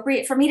who's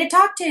appropriate for me to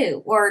talk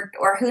to or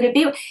who to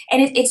be with?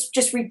 And it's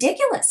just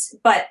ridiculous.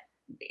 But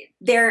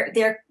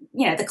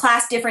the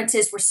class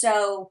differences were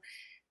so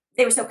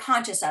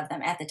conscious of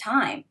them at the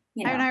time.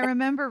 And I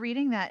remember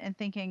reading that and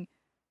thinking,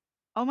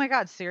 oh my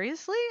God,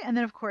 seriously? And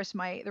then of course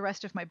the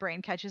rest of my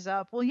brain catches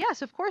up. Well,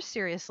 yes, of course,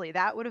 seriously.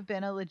 That would have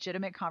been a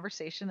legitimate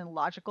conversation and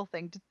logical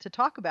thing to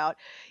talk about,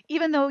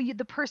 even though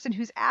the person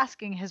who's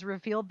asking has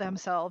revealed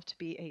themselves to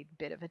be a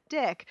bit of a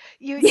dick.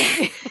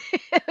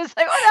 It was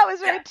like, oh, that was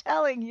very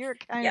telling. You're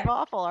kind of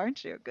awful,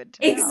 aren't you? Good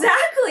to know.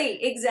 Exactly.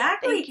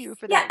 Thank you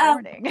for that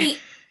warning.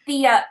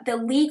 The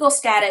legal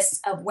status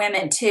of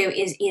women too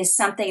is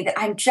something that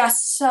I'm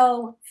just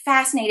so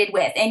fascinated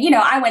with. And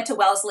I went to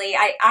Wellesley.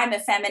 I'm a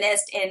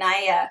feminist, and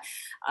I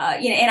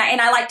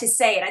like to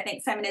say it. I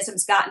think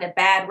feminism's gotten a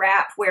bad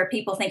rap where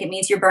people think it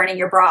means you're burning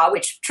your bra,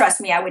 which,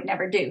 trust me, I would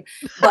never do.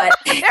 But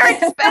they're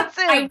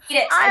expensive.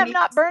 I am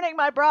not burning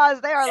my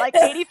bras. They are like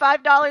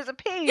 $85 a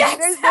piece. Yes.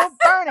 There's no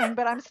burning,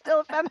 but I'm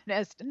still a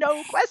feminist.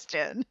 No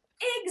question.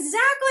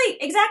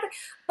 Exactly.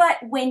 But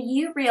when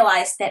you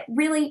realize that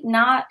really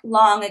not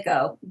long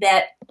ago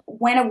that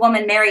when a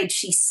woman married,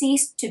 she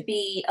ceased to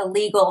be a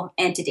legal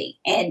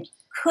entity and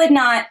could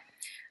not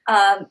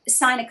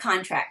sign a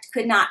contract,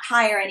 could not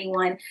hire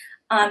anyone.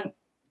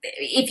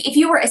 if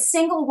you were a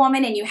single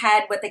woman and you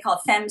had what they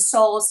call femme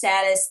sole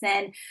status,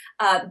 then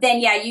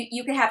yeah,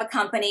 you could have a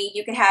company,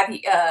 you could have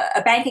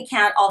a bank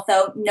account,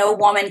 although no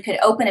woman could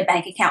open a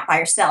bank account by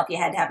herself. You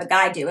had to have a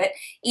guy do it,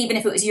 even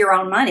if it was your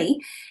own money.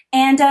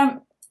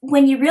 And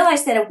when you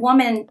realize that a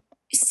woman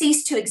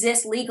ceased to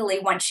exist legally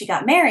once she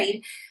got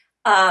married,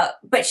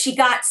 but she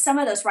got some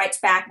of those rights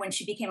back when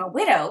she became a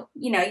widow,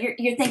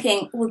 you're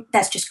thinking, well,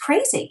 that's just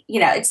crazy.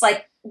 It's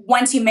like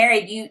once you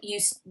married, you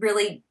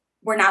really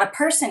were not a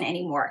person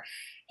anymore.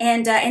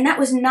 And that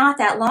was not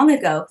that long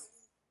ago.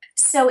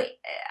 So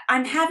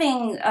I'm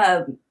having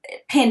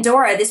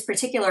Pandora, this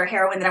particular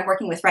heroine that I'm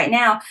working with right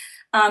now.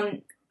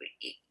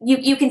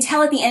 You can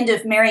tell at the end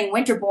of Marrying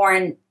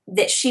Winterbourne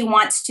that she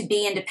wants to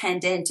be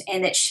independent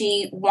and that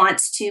she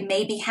wants to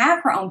maybe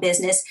have her own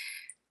business.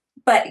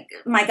 But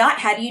my God,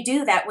 how do you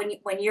do that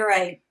when you're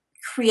a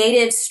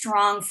creative,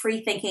 strong,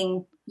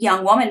 free-thinking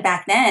young woman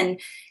back then?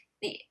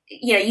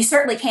 You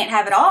certainly can't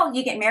have it all.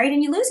 You get married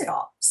and you lose it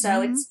all.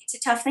 So it's a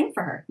tough thing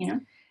for her.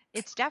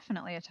 It's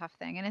definitely a tough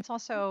thing, and it's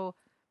also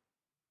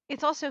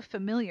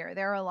familiar.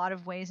 There are a lot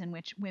of ways in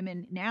which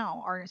women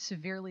now are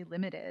severely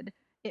limited.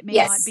 It may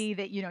not be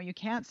that you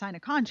can't sign a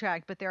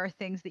contract, but there are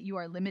things that you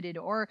are limited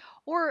or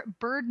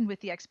burdened with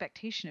the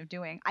expectation of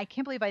doing. I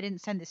can't believe I didn't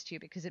send this to you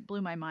because it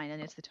blew my mind,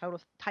 and it's the total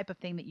type of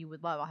thing that you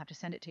would love. I'll have to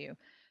send it to you.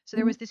 So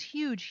there was this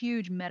huge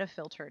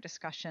metafilter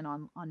discussion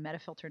on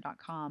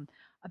metafilter.com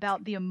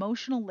about the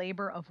emotional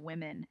labor of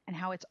women and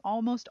how it's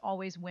almost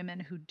always women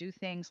who do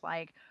things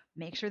like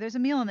make sure there's a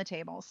meal on the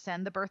table,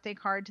 send the birthday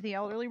card to the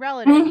elderly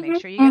relative,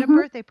 make sure you get a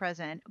birthday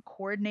present,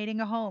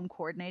 coordinating a home,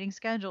 coordinating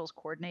schedules,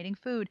 coordinating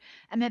food,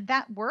 and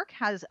that work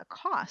has a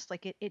cost.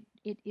 Like it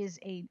is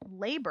a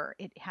labor,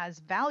 it has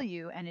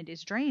value, and it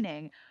is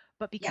draining.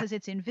 But because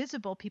it's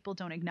invisible, people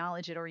don't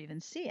acknowledge it or even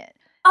see it.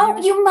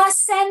 Oh, you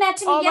must send that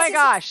to me. Oh my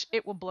gosh,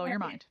 it will blow your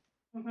mind.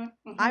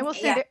 I will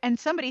say that, and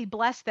somebody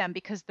blessed them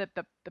because the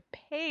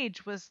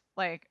page was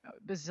like a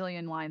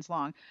bazillion lines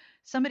long.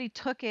 Somebody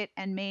took it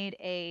and made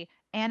a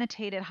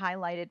annotated,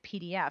 highlighted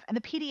PDF, and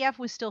the PDF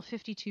was still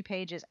 52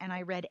 pages, and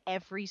I read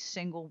every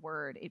single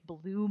word. It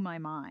blew my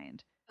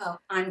mind. Oh,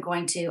 I'm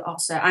going to.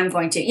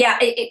 Yeah,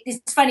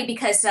 it's funny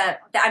because,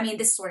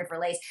 this sort of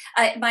relates.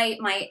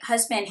 My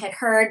husband had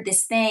heard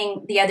this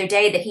thing the other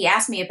day that he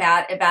asked me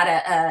about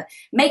a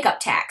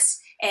makeup tax.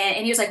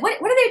 And he was like, what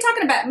are they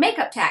talking about,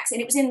 makeup tax? And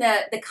it was in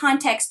the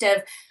context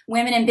of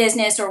women in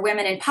business or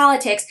women in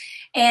politics.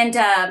 And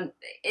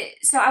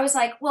so I was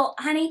like, well,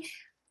 honey,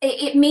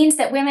 it means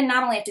that women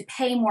not only have to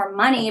pay more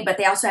money, but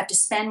they also have to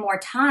spend more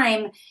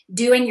time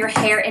doing your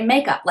hair and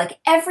makeup. Like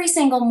every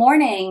single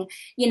morning,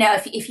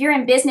 if you're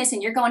in business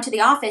and you're going to the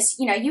office,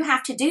 you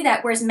have to do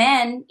that. Whereas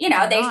men,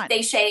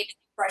 they shave,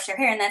 brush their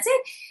hair, and that's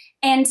it.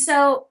 And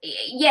so,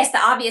 yes, the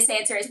obvious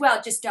answer is,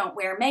 well, just don't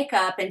wear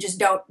makeup and just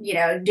don't,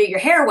 do your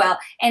hair well.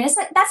 And it's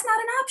like, that's not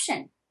an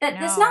option.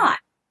 That's not.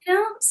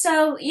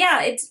 So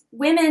yeah, it's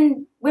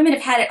women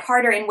have had it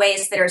harder in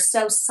ways that are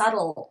so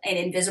subtle and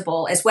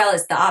invisible as well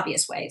as the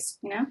obvious ways,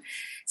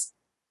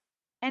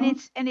 And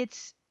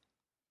it's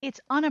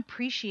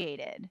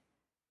unappreciated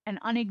and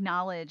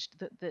unacknowledged,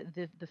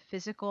 the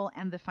physical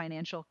and the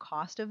financial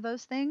cost of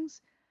those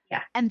things.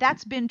 Yeah. And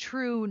that's been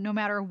true no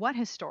matter what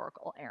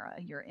historical era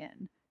you're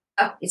in.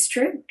 Oh, it's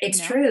true.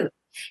 It's true.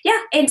 Yeah.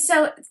 And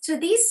so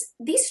these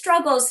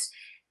struggles,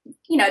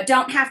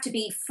 don't have to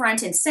be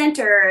front and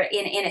center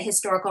in a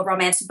historical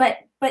romance, but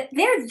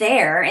they're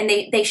there, and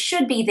they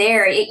should be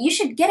there. You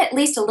should get at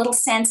least a little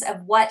sense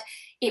of what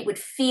it would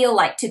feel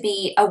like to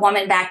be a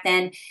woman back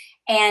then.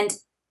 And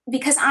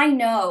because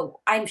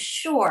I'm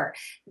sure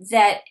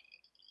that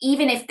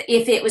even if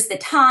it was the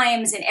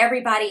times and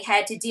everybody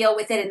had to deal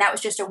with it and that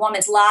was just a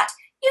woman's lot,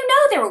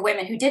 there were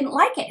women who didn't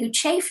like it, who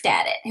chafed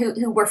at it,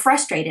 who were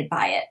frustrated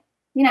by it.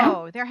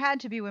 Oh, there had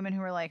to be women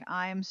who were like,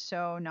 I'm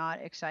so not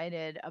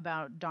excited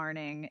about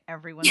darning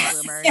everyone's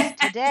bloomers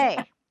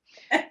today.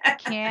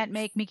 Can't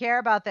make me care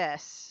about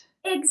this.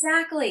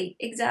 Exactly.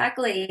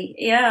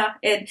 Yeah.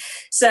 And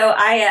so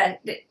I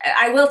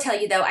will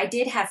tell you, though, I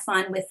did have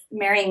fun with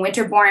Marrying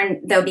Winterbourne,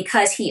 though,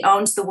 because he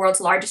owns the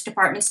world's largest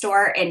department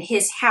store, and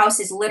his house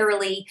is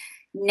literally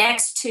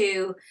next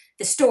to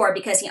the store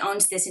because he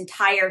owns this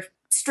entire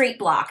street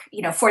block,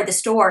 for the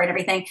store and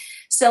everything.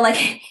 So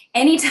like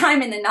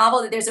anytime in the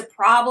novel that there's a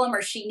problem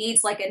or she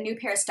needs like a new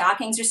pair of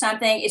stockings or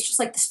something, it's just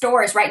like the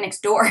store is right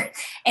next door.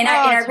 And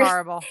it's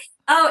horrible.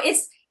 Oh,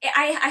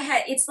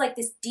 it's like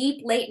this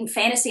deep latent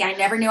fantasy I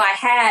never knew I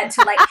had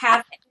to like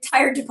have an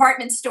entire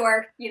department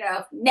store,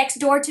 next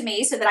door to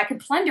me so that I could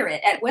plunder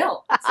it at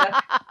will. So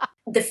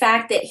the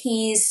fact that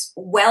he's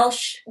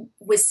Welsh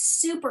was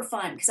super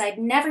fun because I'd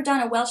never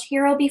done a Welsh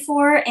hero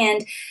before.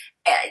 And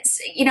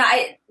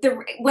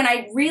when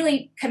I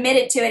really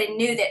committed to it and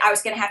knew that I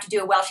was going to have to do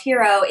a Welsh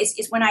hero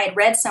is when I had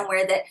read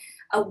somewhere that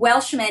a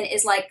Welshman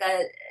is like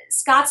a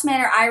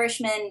Scotsman or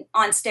Irishman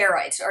on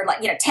steroids, or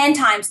 10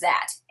 times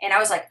that. And I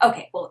was like,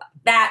 okay, well,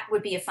 that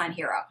would be a fun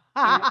hero.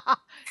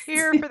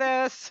 Here for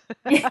this.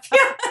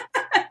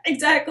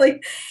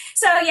 Exactly.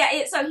 So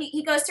yeah, so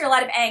he goes through a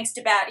lot of angst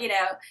about,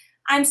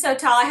 I'm so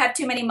tall, I have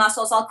too many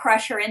muscles, I'll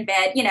crush her in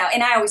bed,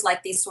 and I always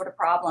like these sort of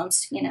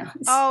problems,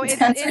 Oh,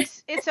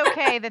 it's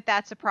okay that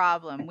that's a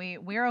problem.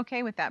 We're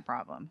okay with that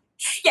problem.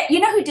 Yeah, you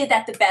know who did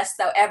that the best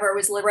though ever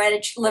was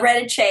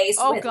Loretta Chase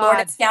Oh with Lord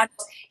of God.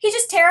 Scoundrels. He's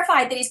just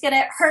terrified that he's going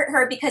to hurt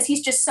her because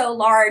he's just so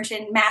large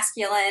and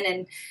masculine,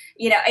 and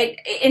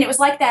and it was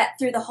like that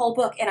through the whole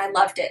book, and I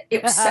loved it.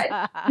 It was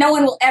no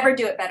one will ever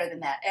do it better than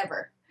that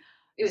ever.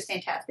 It was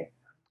fantastic.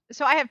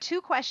 So I have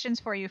two questions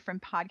for you from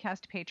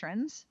podcast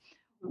patrons.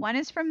 One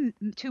is from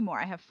two more.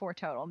 I have four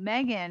total.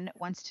 Megan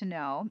wants to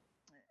know.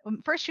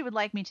 First, she would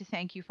like me to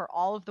thank you for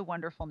all of the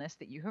wonderfulness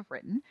that you have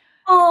written.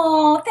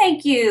 Oh,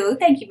 thank you,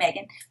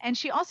 Megan. And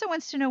she also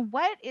wants to know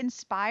what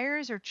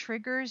inspires or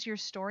triggers your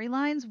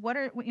storylines. What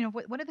are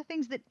what are the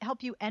things that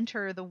help you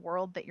enter the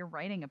world that you're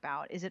writing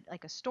about? Is it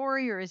like a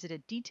story, or is it a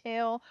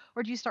detail,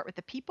 or do you start with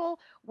the people?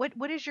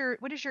 What is your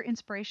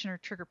inspiration or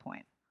trigger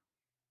point?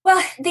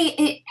 Well,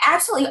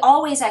 absolutely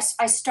always I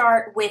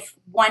start with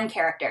one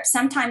character.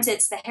 Sometimes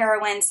it's the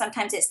heroine,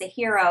 sometimes it's the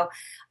hero,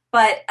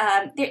 but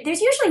there's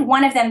usually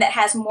one of them that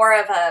has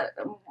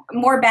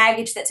more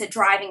baggage, that's a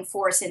driving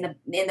force in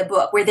the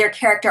book, where their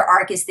character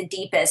arc is the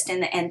deepest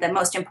and the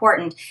most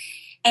important.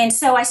 And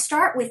so I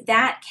start with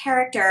that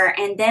character,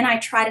 and then I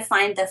try to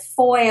find the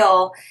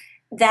foil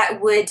that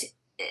would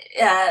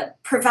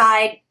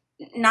provide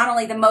not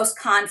only the most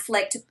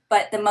conflict,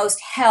 but the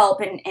most help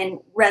and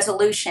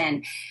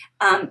resolution.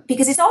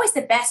 Because it's always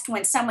the best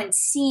when someone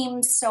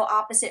seems so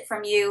opposite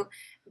from you,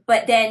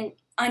 but then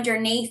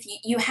underneath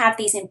you have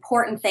these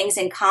important things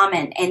in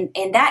common,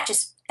 and that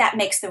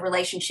makes the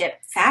relationship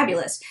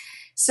fabulous.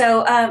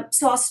 So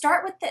I'll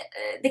start with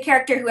the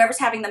character, whoever's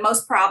having the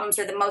most problems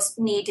or the most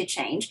need to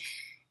change.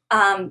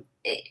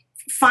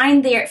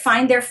 Find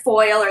their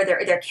foil or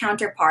their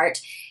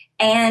counterpart.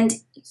 And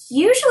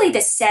usually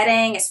the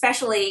setting,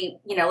 especially,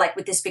 like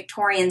with this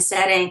Victorian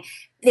setting,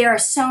 there are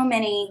so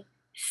many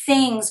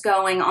things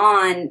going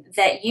on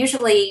that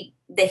usually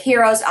the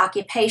hero's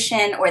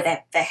occupation or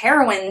the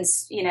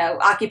heroine's,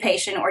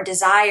 occupation or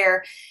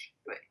desire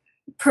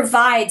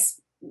provides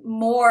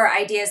more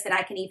ideas than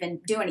I can even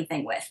do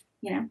anything with,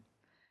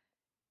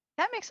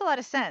 That makes a lot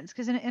of sense,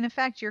 because in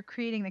effect you're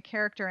creating the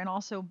character and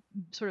also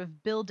sort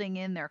of building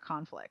in their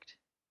conflict.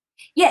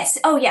 Yes.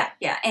 Oh yeah.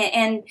 Yeah.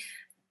 And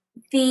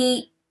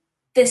the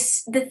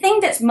thing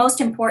that's most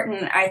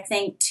important, I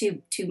think,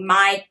 to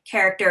my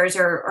characters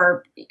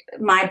or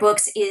my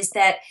books is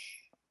that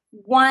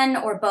one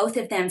or both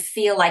of them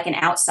feel like an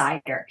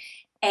outsider.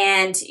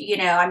 And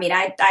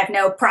I have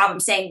no problem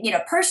saying,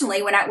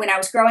 personally, when I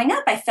was growing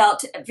up, I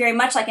felt very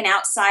much like an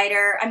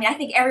outsider. I mean, I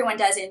think everyone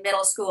does in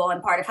middle school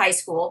and part of high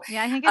school.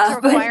 Yeah, I think it's a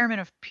requirement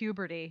of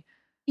puberty.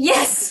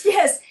 Yes,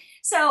 yes.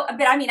 So,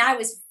 but I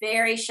was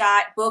very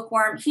shy,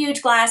 bookworm,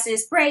 huge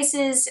glasses,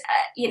 braces,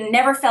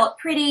 never felt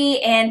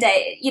pretty. And,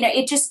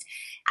 it just,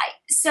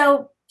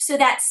 so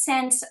that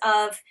sense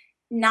of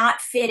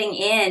not fitting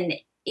in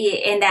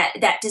and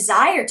that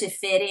desire to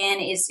fit in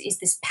is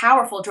this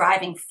powerful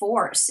driving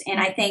force. And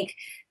I think,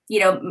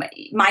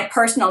 my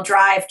personal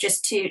drive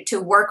just to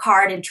work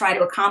hard and try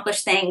to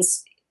accomplish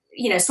things,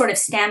 sort of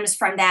stems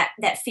from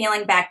that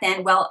feeling back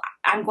then. Well,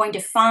 I'm going to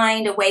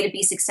find a way to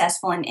be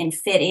successful and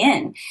fit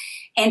in.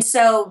 And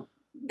so,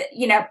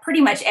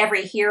 pretty much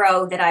every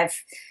hero that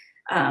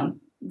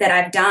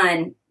I've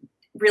done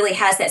really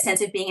has that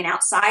sense of being an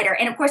outsider.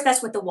 And of course,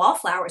 that's what the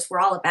Wallflowers were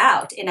all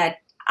about. And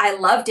I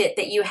loved it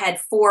that you had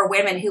four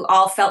women who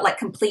all felt like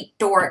complete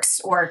dorks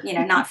or,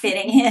 not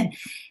fitting in,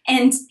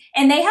 and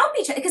they help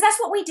each other, because that's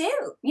what we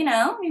do.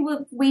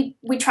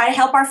 We try to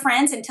help our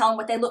friends and tell them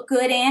what they look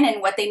good in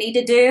and what they need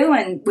to do.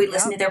 And we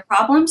listen to their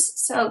problems.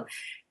 So,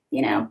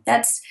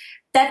 that's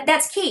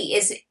key.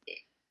 Is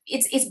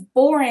it's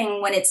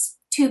boring when it's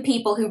two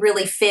people who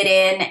really fit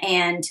in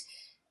and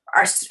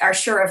are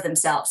sure of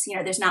themselves.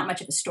 There's not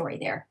much of a story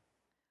there.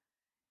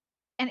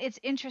 And it's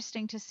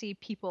interesting to see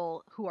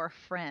people who are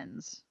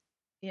friends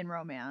in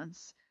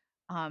romance.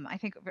 I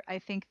think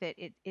that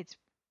it's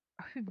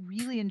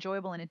really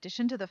enjoyable, in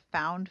addition to the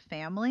found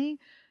family,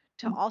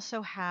 to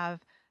also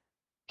have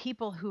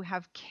people who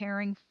have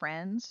caring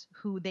friends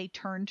who they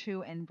turn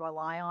to and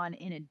rely on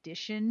in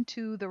addition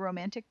to the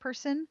romantic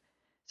person.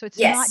 So it's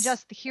not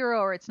just the hero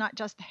or it's not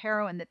just the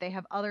heroine, that they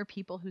have other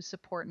people who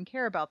support and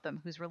care about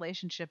them, whose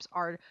relationships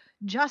are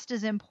just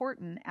as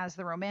important as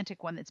the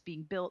romantic one that's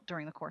being built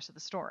during the course of the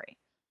story.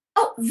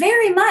 Oh,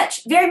 very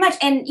much, very much.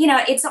 And,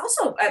 it's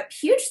also a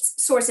huge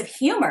source of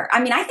humor. I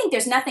mean, I think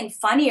there's nothing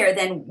funnier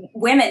than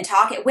women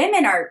talking.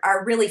 Women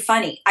are really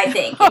funny, I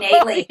think,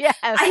 innately. Yes.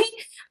 I mean,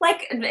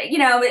 like,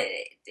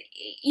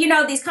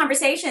 these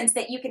conversations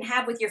that you can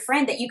have with your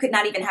friend that you could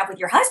not even have with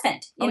your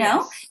husband, you know?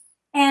 Yes.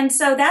 And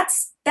so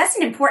that's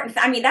an important,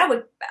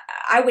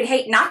 I would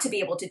hate not to be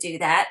able to do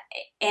that.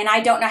 And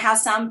I don't know how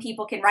some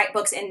people can write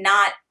books and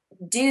not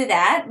do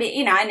that, but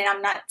and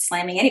I'm not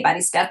slamming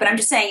anybody's stuff, but I'm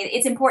just saying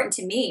it's important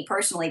to me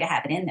personally to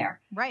have it in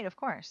there. Right, of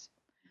course.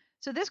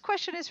 So this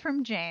question is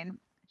from Jane.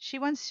 She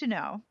wants to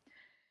know,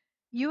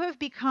 You have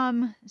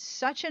become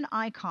such an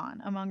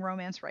icon among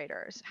romance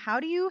writers.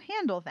 How do you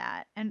handle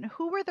that? And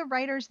who were the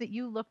writers that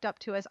you looked up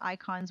to as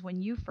icons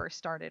when you first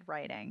started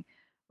writing?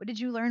 What did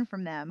you learn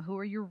from them? Who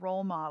were your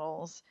role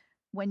models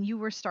when you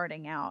were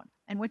starting out?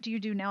 And what do you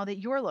do now that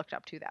you're looked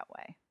up to that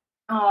way?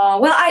 Oh,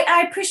 well,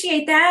 I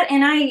appreciate that.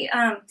 And I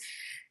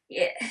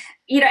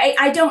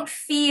don't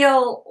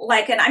feel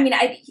like an, I mean,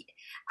 I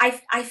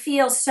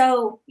feel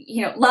so,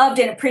 loved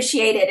and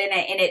appreciated,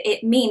 and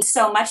it means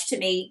so much to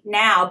me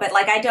now, but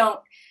like, um,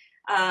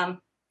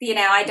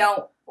 I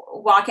don't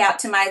walk out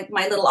to my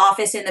little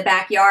office in the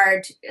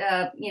backyard,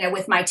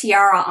 with my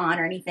tiara on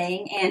or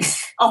anything. And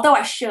although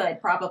I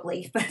should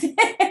probably, but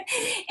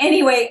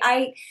anyway,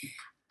 I,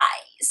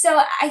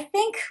 so I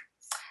think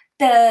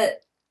the,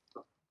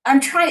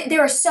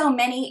 there are so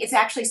many, it's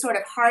actually sort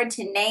of hard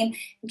to name.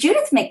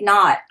 Judith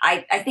McNaught,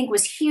 I think,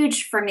 was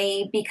huge for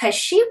me because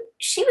she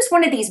was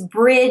one of these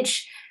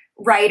bridge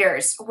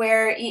writers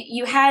where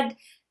you had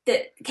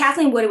the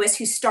Kathleen Woodiwiss,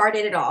 who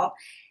started it all,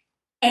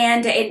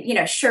 and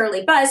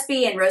Shirley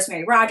Busby and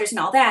Rosemary Rogers and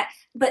all that.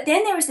 But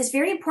then there was this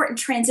very important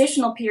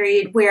transitional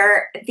period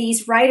where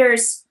these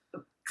writers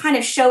kind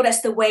of showed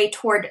us the way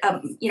toward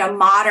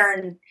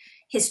modern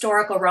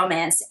historical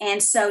romance.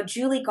 And so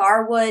Julie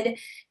Garwood,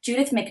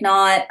 Judith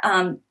McNaught,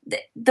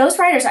 those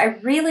writers I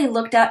really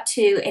looked up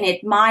to and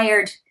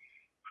admired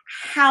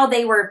how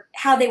they were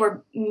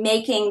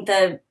making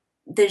the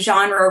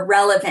genre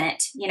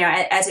relevant,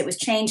 as it was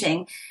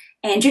changing.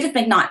 And Judith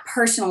McNaught,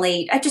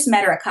 personally, I just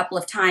met her a couple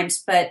of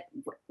times, but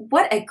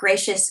what a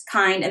gracious,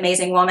 kind,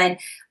 amazing woman.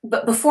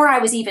 But before I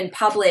was even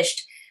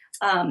published,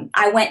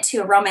 I went to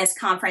a romance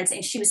conference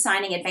and she was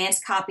signing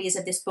advanced copies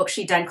of this book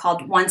she'd done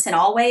called Once and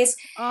Always.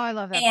 Oh, I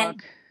love that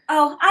book.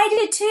 Oh, I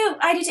did too.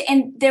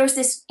 And there was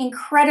this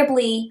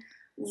incredibly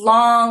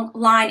long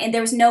line, and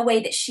there was no way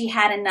that she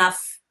had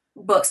enough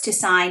books to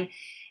sign.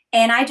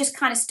 And I just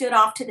kind of stood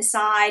off to the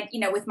side,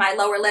 with my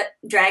lower lip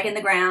dragging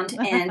the ground.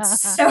 And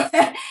so,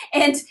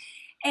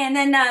 and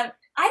then I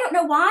don't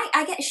know why.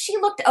 I guess she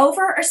looked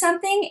over or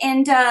something,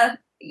 and I'm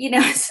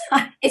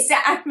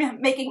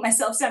making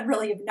myself sound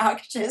really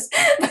obnoxious,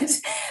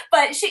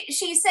 but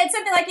she said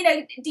something like,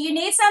 do you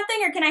need something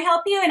or can I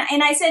help you?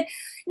 And I said,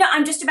 no,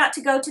 I'm just about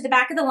to go to the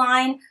back of the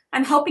line.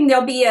 I'm hoping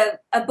there'll be a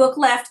book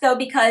left though,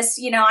 because,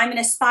 I'm an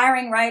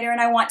aspiring writer and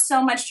I want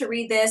so much to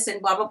read this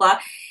and blah, blah, blah.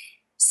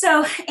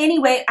 So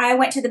anyway, I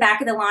went to the back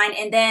of the line,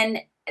 and then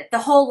the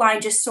whole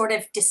line just sort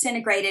of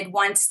disintegrated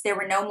once there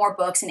were no more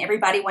books and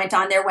everybody went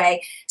on their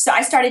way. So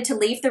I started to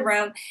leave the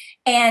room,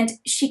 and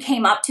she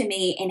came up to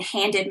me and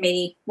handed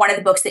me one of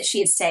the books that she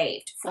had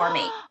saved for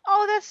me.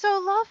 Oh, that's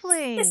so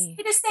lovely.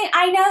 This thing,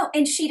 I know.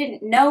 And she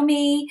didn't know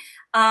me.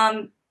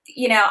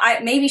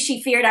 Maybe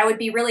she feared I would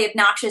be really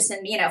obnoxious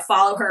and,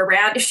 follow her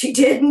around if she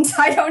didn't.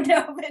 I don't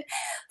know.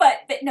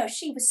 But no,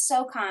 she was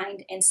so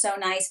kind and so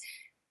nice.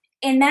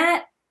 And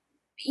that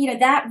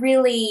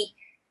really,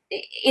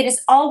 it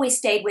has always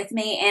stayed with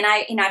me.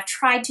 And I've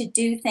tried to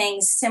do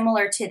things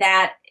similar to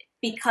that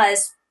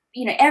because,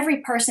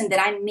 every person that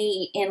I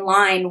meet in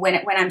line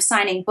when I'm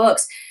signing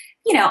books,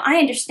 I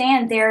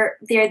understand they're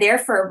there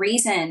for a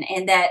reason,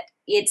 and that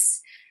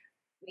it's,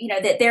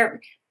 that they're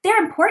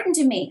important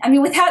to me. I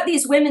mean, without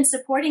these women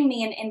supporting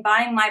me and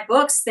buying my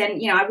books, then,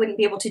 I wouldn't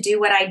be able to do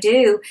what I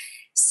do.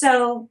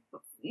 So,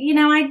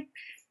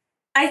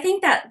 I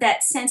think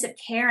that sense of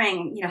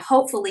caring,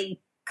 hopefully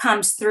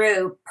comes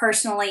through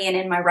personally and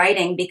in my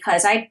writing,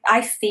 because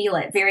I feel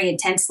it very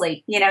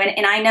intensely,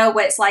 and I know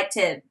what it's like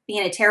to be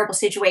in a terrible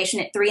situation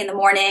at 3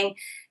 a.m,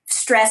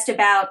 stressed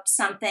about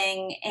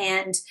something,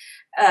 and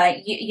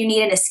you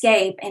need an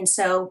escape. And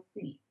so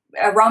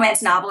a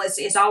romance novel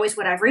is always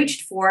what I've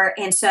reached for.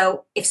 And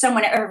so if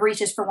someone ever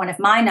reaches for one of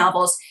my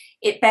novels,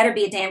 it better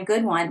be a damn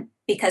good one,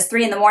 because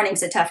 3 a.m.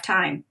 is a tough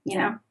time,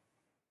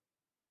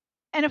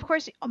 And of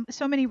course,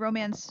 so many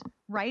romance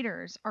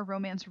writers are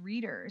romance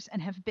readers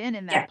and have been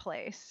in that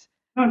place.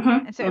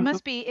 Mm-hmm, and so it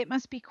must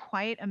be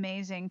quite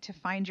amazing to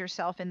find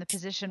yourself in the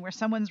position where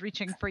someone's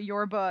reaching for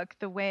your book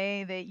the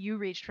way that you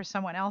reached for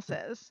someone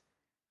else's.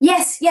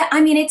 Yes, yeah. I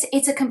mean,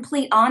 it's a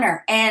complete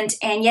honor, and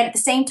yet at the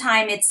same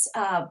time, it's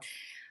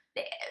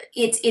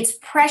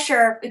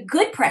pressure,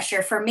 good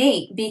pressure for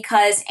me,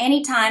 because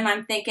anytime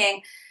I'm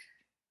thinking,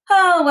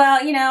 oh, well,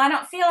 I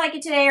don't feel like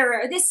it today,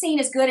 or this scene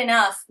is good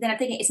enough, then I'm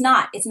thinking it's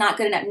not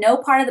good enough. No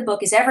part of the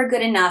book is ever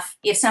good enough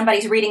if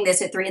somebody's reading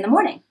this at 3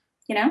 a.m,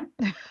 Yeah.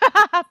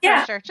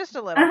 Sure, just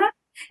a little. Uh-huh.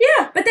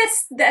 Yeah, but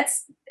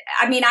that's,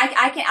 I mean,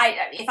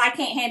 if I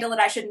can't handle it,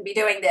 I shouldn't be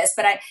doing this,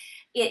 but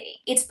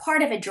it's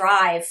part of a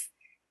drive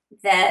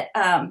that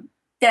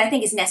I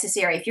think is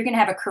necessary. If you're going to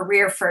have a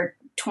career for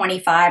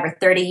 25 or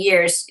 30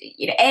 years,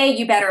 A,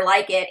 you better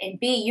like it, and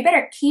B, you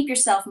better keep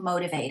yourself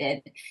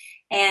motivated.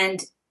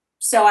 And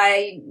so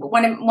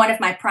one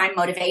of my prime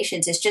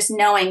motivations is just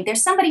knowing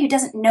there's somebody who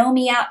doesn't know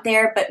me out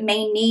there, but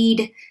may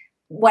need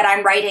what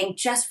I'm writing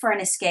just for an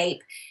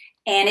escape.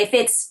 And if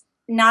it's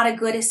not a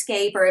good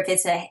escape, or if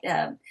it's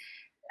a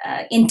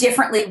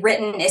indifferently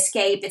written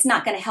escape, it's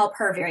not going to help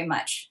her very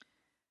much.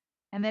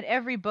 And that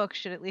every book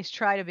should at least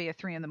try to be a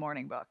 3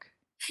 a.m. book.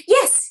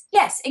 Yes,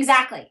 yes,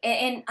 exactly.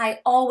 And I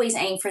always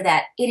aim for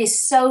that. It is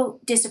so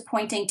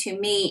disappointing to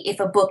me if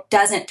a book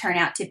doesn't turn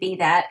out to be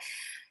that.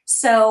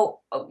 So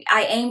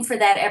I aim for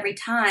that every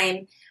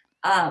time.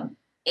 Um,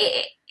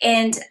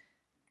 and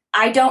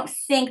I don't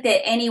think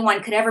that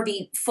anyone could ever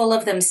be full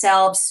of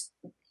themselves,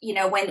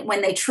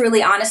 when they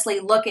truly honestly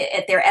look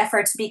at their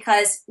efforts,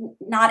 because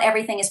not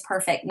everything is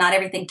perfect. Not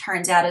everything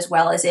turns out as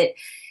well as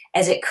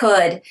it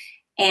could.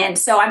 And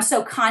so I'm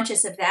so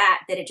conscious of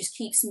that it just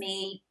keeps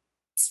me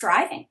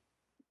striving,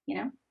 you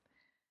know?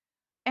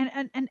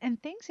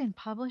 And things in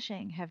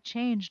publishing have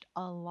changed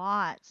a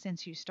lot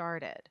since you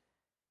started.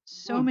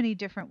 So Mm. many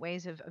different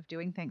ways of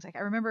doing things. Like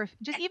I remember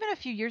just even a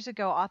few years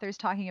ago, authors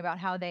talking about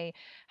how they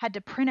had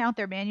to print out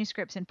their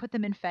manuscripts and put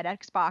them in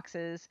FedEx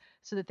boxes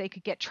so that they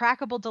could get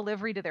trackable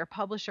delivery to their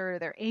publisher,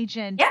 their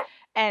agent, Yeah,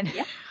 and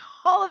yeah,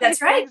 all of these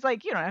that's right. things.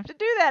 Like you don't have to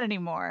do that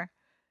anymore.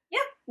 Yeah,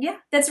 yeah,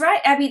 that's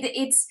right. I mean,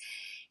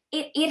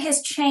 it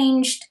has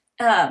changed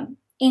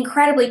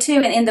incredibly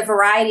too, in the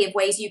variety of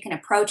ways you can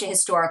approach a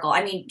historical.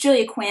 I mean,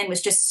 Julia Quinn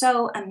was just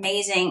so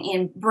amazing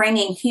in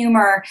bringing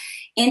humor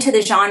into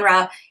the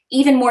genre,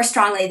 even more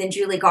strongly than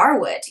Julie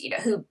Garwood,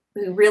 who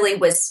really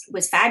was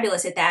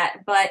fabulous at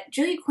that. But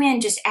Julia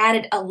Quinn just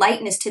added a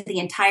lightness to the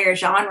entire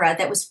genre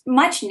that was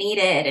much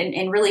needed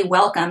and really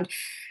welcomed.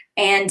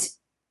 And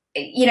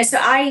so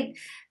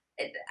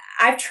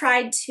I've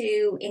tried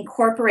to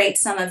incorporate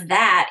some of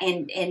that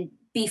and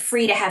be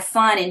free to have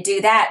fun and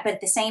do that. But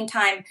at the same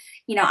time,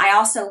 I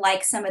also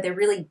like some of the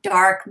really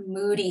dark,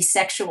 moody,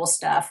 sexual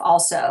stuff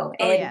also.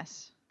 Oh And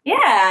yes.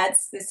 yeah,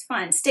 it's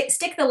fun.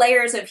 Stick the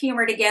layers of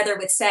humor together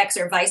with sex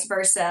or vice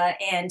versa.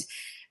 And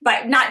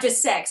but not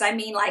just sex. I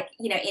mean, like,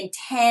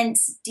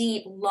 intense,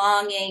 deep,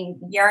 longing,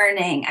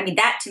 yearning. I mean,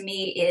 that to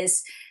me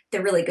is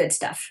the really good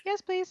stuff.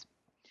 Yes, please.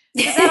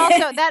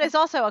 Because that is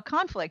also a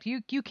conflict.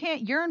 You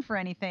can't yearn for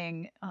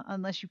anything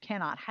unless you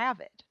cannot have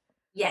it.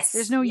 There's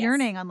Yes, no yes.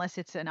 yearning unless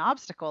it's an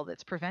obstacle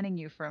that's preventing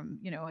you from,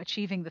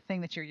 achieving the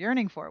thing that you're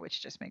yearning for,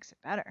 which just makes it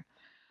better.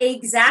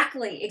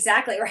 Exactly,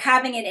 exactly. Or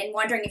having it and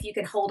wondering if you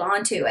can hold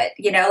on to it.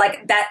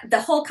 Like that,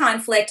 the whole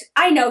conflict.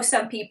 I know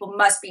some people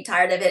must be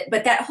tired of it,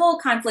 but that whole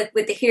conflict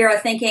with the hero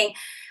thinking,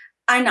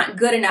 I'm not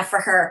good enough for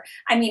her.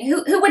 I mean,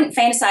 who wouldn't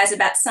fantasize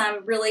about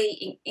some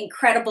really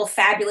incredible,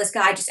 fabulous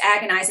guy just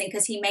agonizing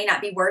because he may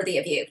not be worthy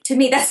of you? To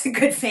me, that's a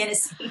good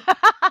fantasy.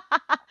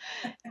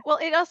 Well,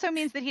 it also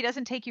means that he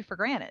doesn't take you for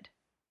granted.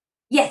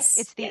 Yes,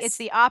 It's yes.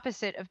 the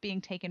opposite of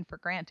being taken for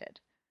granted.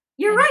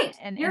 You're And right.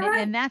 and You're and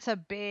right. and that's a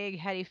big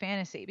heady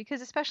fantasy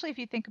because especially if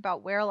you think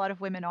about where a lot of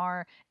women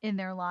are in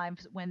their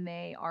lives when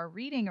they are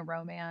reading a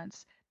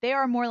romance, they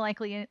are more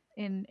likely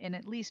in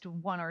at least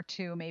one or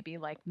two, maybe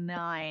like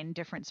nine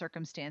different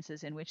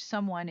circumstances in which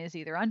someone is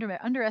either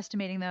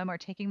underestimating them or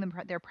taking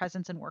their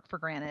presence and work for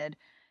granted.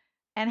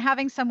 And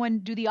having someone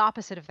do the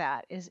opposite of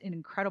that is an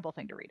incredible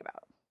thing to read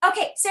about.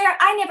 Okay, Sarah,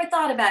 I never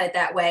thought about it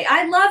that way.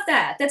 I love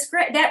that. That's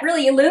great. That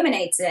really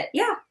illuminates it.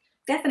 Yeah,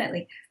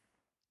 definitely.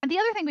 And the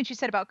other thing that you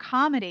said about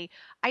comedy,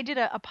 I did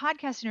a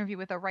podcast interview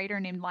with a writer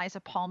named Liza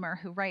Palmer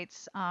who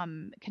writes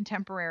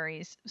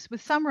contemporaries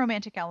with some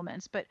romantic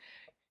elements, but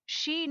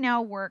she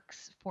now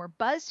works for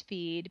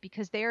BuzzFeed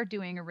because they are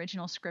doing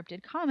original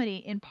scripted comedy,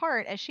 in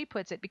part, as she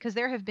puts it, because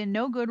there have been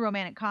no good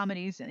romantic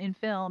comedies in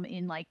film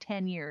in like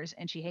 10 years,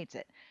 and she hates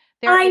it.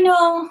 There, I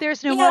know.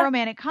 there's no more Yeah.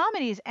 romantic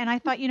comedies. And I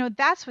thought,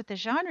 that's what the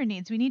genre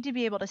needs. We need to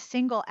be able to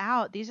single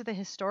out these are the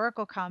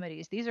historical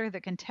comedies, these are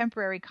the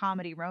contemporary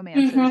comedy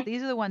romances, Hmm.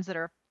 these are the ones that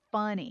are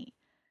funny.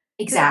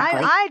 Because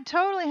Exactly. I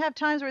totally have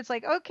times where it's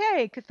like,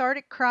 okay,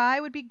 cathartic cry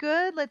would be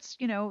good. Let's,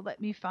 let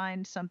me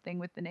find something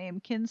with the name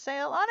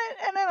Kinsale on it,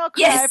 and then I'll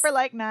cry Yes. for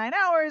like 9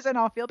 hours and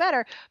I'll feel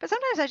better. But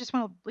sometimes I just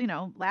want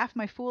to, laugh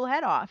my fool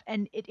head off.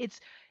 And it's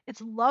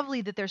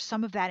lovely that there's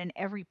some of that in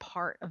every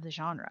part of the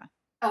genre.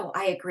 Oh,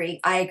 I agree.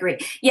 I agree.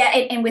 Yeah,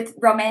 and with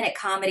romantic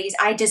comedies,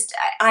 I Where did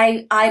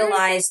that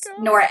idolized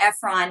go? Nora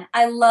Ephron.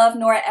 I love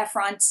Nora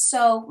Ephron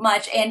so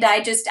much, and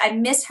I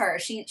miss her.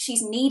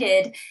 She's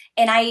needed,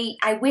 and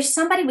I wish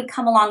somebody would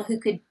come along who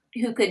could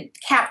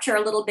capture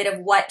a little bit of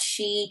what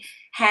she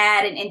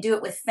had and do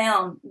it with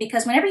film.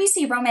 Because whenever you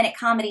see romantic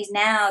comedies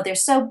now, they're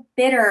so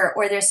bitter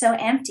or they're so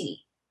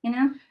empty. You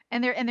know.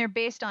 And they're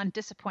based on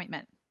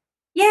disappointment.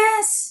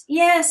 Yes,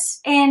 yes,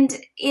 and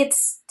it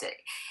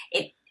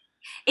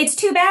it's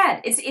too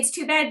bad. It's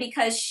too bad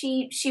because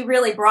she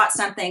really brought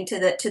something to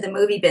the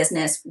movie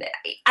business.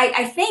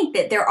 I think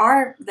that there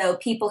are though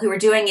people who are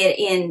doing it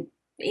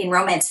in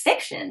romance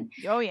fiction.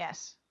 Oh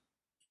yes.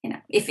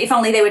 If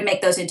only they would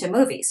make those into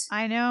movies.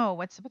 I know.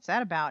 What's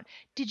that about?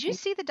 Did you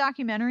see the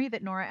documentary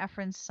that Nora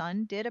Ephron's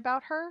son did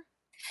about her?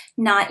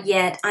 Not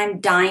yet. I'm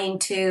dying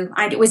to.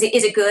 Is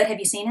it good? Have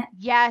you seen it?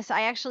 Yes,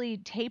 I actually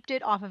taped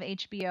it off of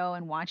HBO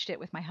and watched it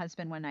with my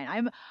husband one night.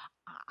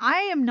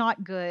 I am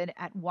not good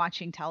at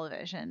watching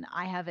television.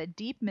 I have a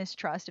deep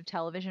mistrust of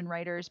television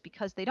writers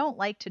because they don't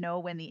like to know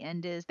when the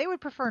end is. They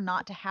would prefer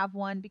not to have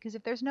one because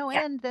if there's no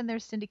Yeah. end, then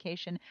there's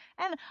syndication.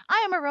 And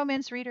I am a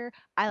romance reader.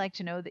 I like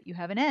to know that you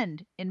have an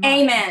end in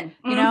mind. Amen.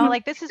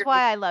 Like this is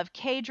why I love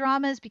K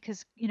dramas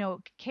because,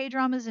 K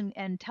dramas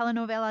and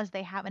telenovelas,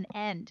 they have an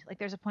end. Like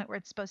there's a point where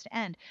it's supposed to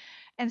end.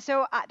 And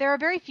so there are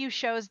very few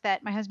shows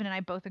that my husband and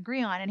I both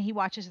agree on, and he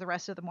watches the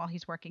rest of them while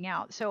he's working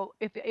out. So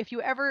if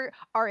you ever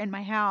are in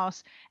my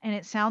house and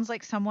it sounds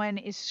like someone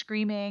is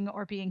screaming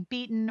or being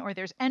beaten or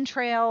there's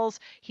entrails,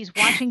 he's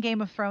watching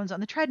Game of Thrones on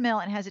the treadmill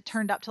and has it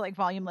turned up to like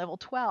volume level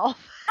 12.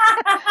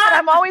 And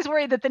I'm always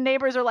worried that the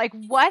neighbors are like,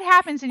 "What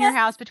happens in your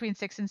house between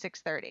 6 and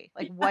 6:30?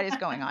 Like what is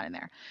going on in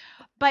there?"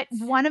 But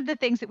one of the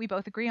things that we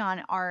both agree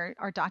on are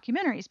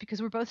documentaries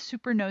because we're both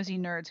super nosy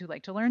nerds who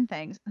like to learn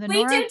things. We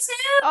do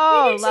too.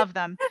 Oh, love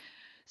them.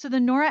 So the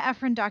Nora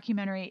Ephron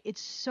documentary, it's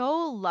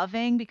so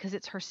loving because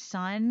it's her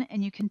son,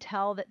 and you can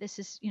tell that this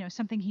is,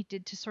 something he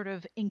did to sort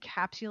of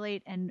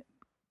encapsulate and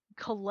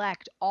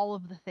collect all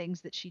of the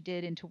things that she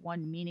did into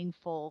one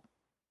meaningful,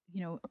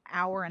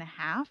 hour and a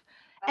half.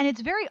 And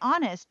it's very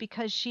honest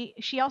because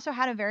she also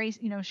had a very,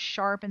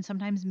 sharp and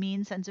sometimes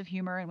mean sense of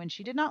humor, and when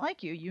she did not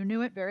like you, you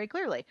knew it very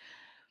clearly.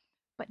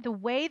 But the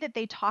way that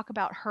they talk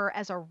about her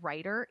as a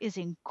writer is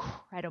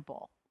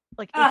incredible.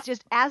 Like it's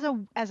just as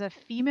a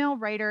female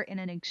writer in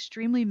an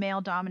extremely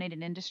male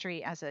dominated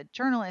industry, as a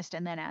journalist,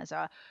 and then as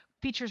a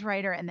features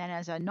writer, and then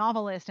as a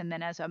novelist, and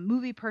then as a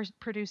movie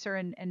producer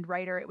and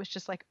writer, it was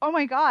just like, oh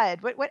my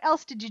god, what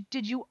else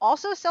did you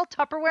also sell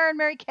Tupperware and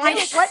Mary Kay?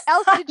 What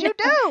else did you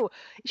do?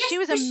 She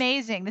was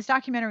amazing. This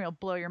documentary will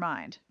blow your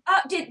mind.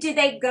 Did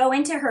they go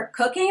into her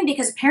cooking?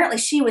 Because apparently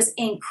she was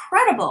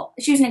incredible.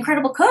 She was an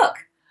incredible cook.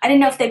 I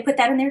didn't know if they put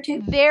that in there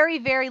too. Very,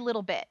 very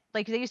little bit.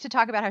 Like they used to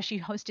talk about how she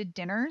hosted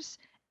dinners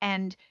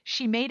and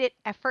she made it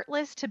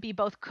effortless to be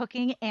both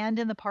cooking and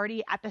in the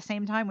party at the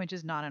same time, which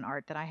is not an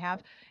art that I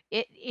have.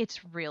 It's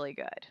really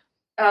good.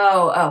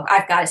 Oh,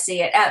 I've got to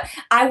see it.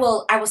 I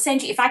will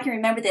send you, if I can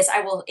remember this,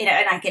 I will, and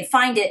I can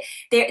find it.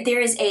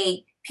 There is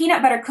a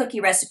peanut butter cookie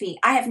recipe.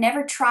 I have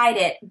never tried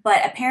it,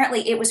 but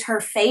apparently it was her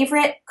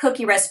favorite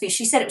cookie recipe.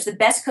 She said it was the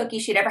best cookie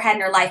she'd ever had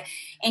in her life.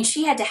 And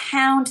she had to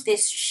hound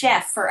this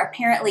chef for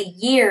apparently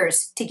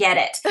years to get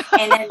it.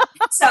 And then,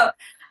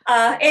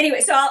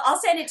 anyway, so I'll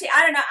send it to you.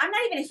 I don't know. I'm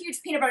not even a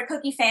huge peanut butter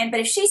cookie fan, but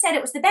if she said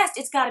it was the best,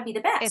 it's got to be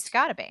the best. It's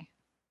got to be.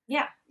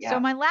 Yeah. So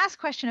my last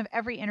question of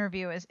every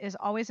interview is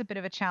always a bit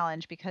of a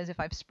challenge because if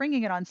I'm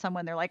springing it on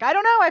someone, they're like, I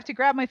don't know, I have to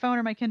grab my phone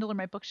or my Kindle or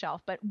my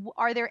bookshelf. But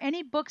are there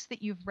any books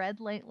that you've read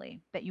lately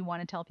that you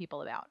want to tell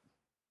people about?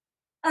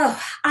 Oh,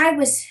 I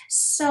was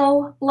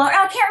so blown.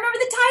 I can't remember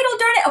the title,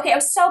 darn it. Okay, I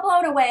was so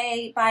blown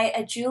away by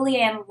a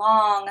Julianne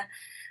Long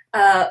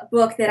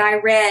book that I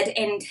read,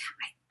 and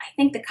I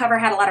think the cover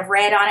had a lot of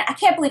red on it. I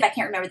can't believe I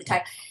can't remember the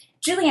title.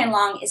 Julianne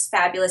Long is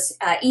fabulous.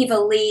 Eva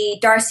Lee,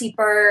 Darcy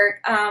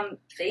Burke,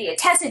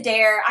 Tessa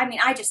Dare. I mean,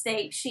 I just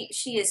think she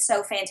is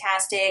so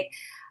fantastic.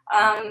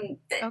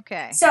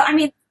 Okay. So, I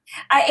mean,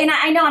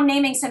 I know I'm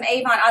naming some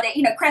Avon.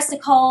 Crest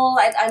Nicole.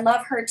 I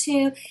love her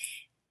too.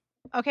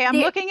 Okay, I'm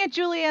looking at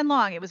Julianne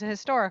Long. It was a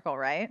historical,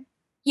 right?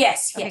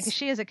 Yes, okay, yes. Because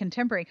she has a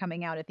contemporary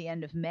coming out at the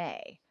end of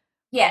May.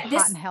 Yeah,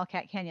 Hot in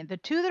Hellcat Canyon. The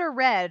two that are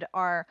red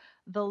are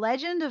The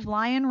Legend of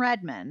Lion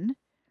Redman.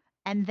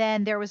 And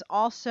then there was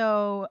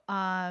also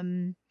A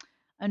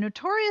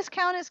Notorious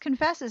Countess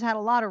Confesses had a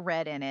lot of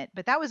red in it,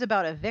 but that was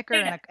about a vicar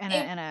and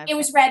a It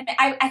was Redmond.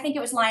 I think it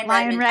was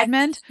Lion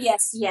Redmond.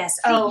 Yes. See,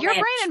 your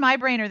brain and my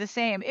brain are the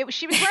same.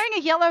 She was wearing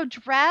a yellow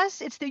dress.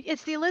 It's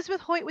the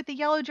Elizabeth Hoyt with the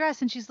yellow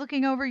dress, and she's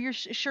looking over your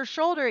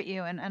shoulder at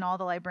you, and all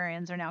the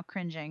librarians are now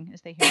cringing as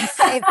they hear me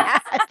say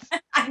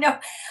that. I know.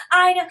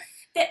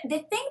 The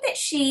thing that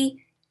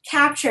she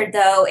captured,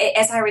 though,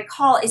 as I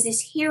recall, is this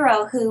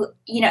hero who,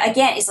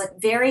 again, is like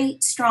very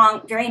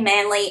strong, very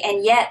manly,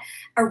 and yet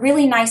a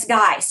really nice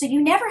guy. So you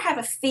never have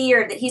a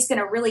fear that he's going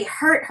to really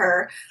hurt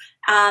her.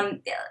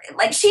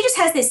 Like she just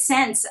has this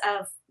sense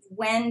of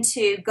when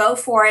to go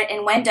for it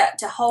and when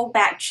to hold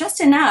back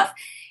just enough.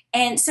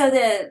 And so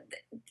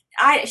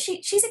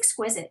she's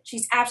exquisite.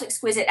 She's absolutely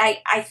exquisite.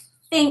 I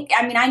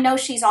know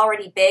she's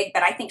already big,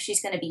 but I think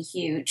she's going to be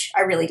huge.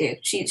 I really do.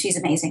 She's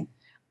amazing.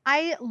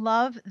 I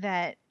love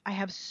that I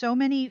have so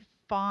many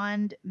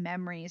fond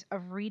memories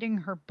of reading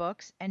her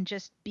books and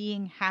just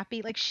being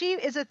happy. Like she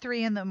is a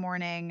 3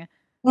 a.m.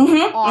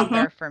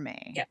 author for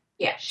me.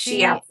 Yeah.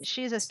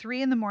 She's a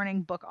 3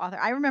 a.m. book author.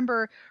 I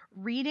remember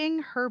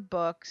reading her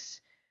books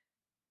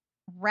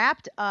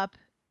wrapped up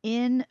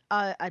in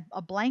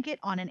a blanket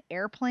on an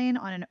airplane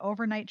on an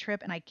overnight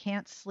trip, and I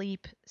can't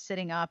sleep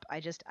sitting up. I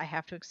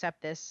have to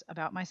accept this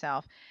about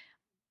myself.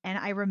 And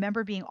I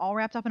remember being all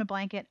wrapped up in a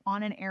blanket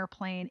on an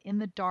airplane in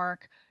the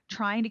dark,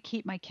 trying to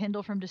keep my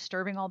Kindle from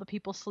disturbing all the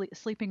people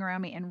sleeping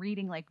around me and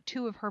reading like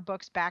 2 of her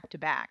books back to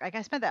back. Like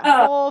I spent that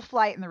whole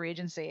flight in the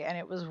Regency, and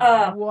it was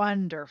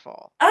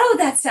wonderful. Oh,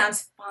 that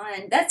sounds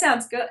fun. That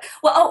sounds good.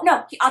 Well,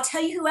 no, I'll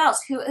tell you who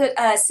else.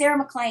 Sarah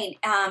MacLean.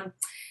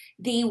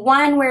 The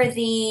one where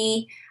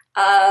the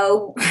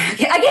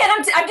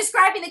Again, I'm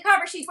describing the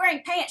cover. She's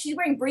wearing pants. She's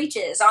wearing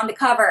breeches on the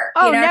cover.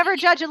 Oh, never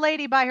judge a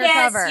lady by her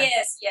cover.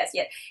 Yes.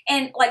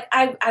 And like,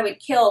 I would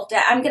kill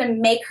that. I'm going to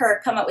make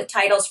her come up with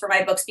titles for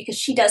my books because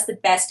she does the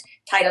best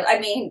titles. I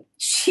mean,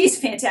 she's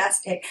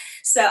fantastic.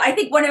 So I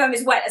think one of them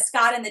is what, A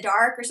Scott in the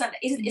Dark or something.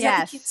 Is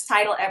that the cutest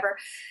title ever?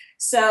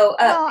 So,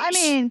 well, I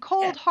mean,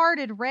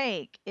 Cold-Hearted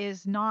Rake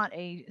is not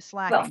a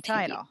slacking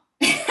title.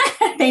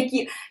 Thank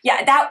you.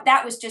 Yeah,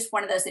 that was just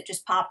one of those that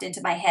just popped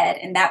into my head,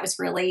 and that was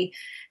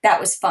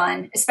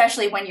fun,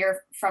 especially when you're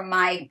from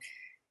my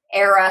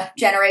era,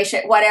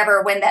 generation,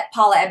 whatever, when that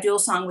Paula Abdul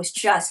song was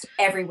just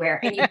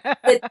everywhere, and you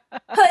could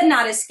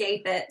not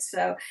escape it.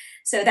 So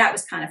that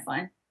was kind of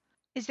fun.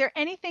 Is there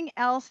anything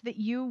else that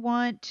you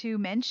want to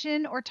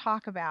mention or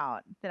talk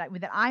about that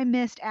I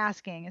missed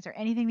asking? Is there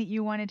anything that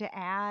you wanted to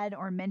add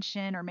or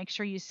mention or make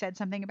sure you said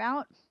something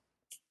about?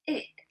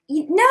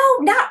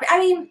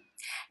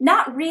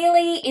 Not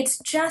really. It's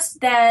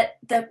just that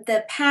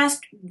the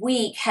past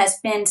week has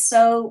been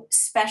so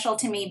special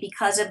to me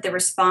because of the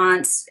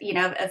response,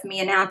 of me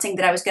announcing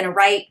that I was going to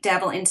write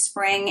Devil in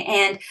Spring.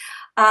 And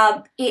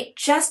it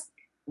just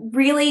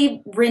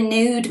really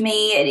renewed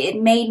me.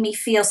 It made me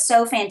feel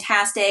so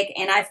fantastic.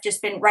 And I've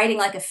just been writing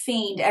like a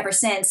fiend ever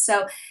since.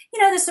 So,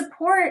 the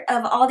support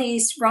of all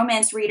these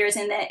romance readers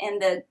and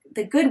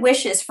the good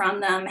wishes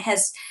from them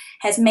has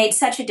made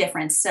such a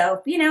difference.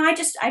 So, I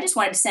just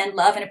wanted to send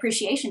love and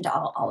appreciation to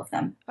all of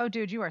them. Oh,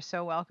 dude, you are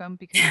so welcome,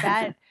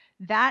 because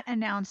that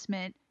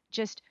announcement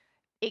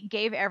it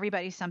gave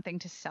everybody something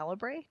to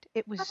celebrate.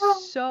 It was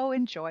so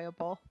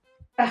enjoyable.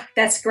 Oh,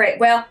 that's great.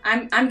 Well,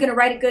 I'm going to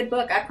write a good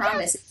book. I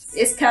promise.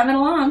 It's coming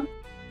along.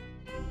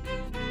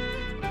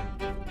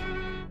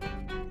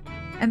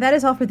 And that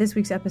is all for this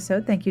week's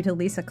episode. Thank you to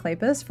Lisa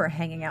Kleypas for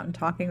hanging out and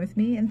talking with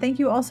me. And thank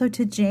you also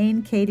to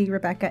Jane, Katie,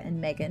 Rebecca,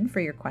 and Megan for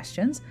your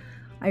questions.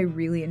 I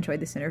really enjoyed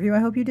this interview. I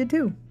hope you did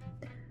too.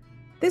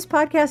 This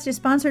podcast is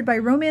sponsored by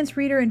romance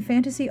reader and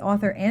fantasy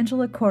author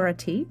Angela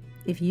Corati.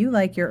 If you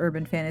like your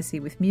urban fantasy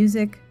with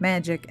music,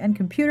 magic, and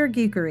computer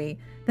geekery,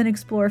 then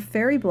explore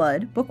Fairy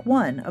Blood, Book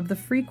 1 of the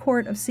Free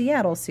Court of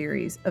Seattle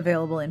series,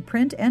 available in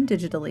print and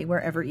digitally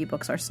wherever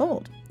ebooks are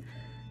sold.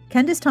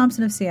 Candace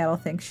Thompson of Seattle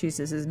thinks she's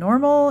as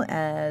normal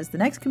as the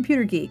next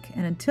computer geek,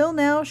 and until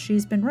now,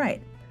 she's been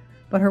right.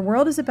 But her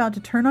world is about to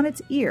turn on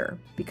its ear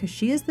because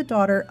she is the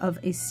daughter of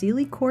a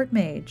Sealy Court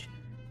mage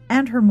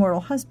and her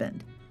mortal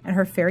husband, and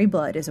her fairy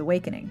blood is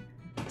awakening.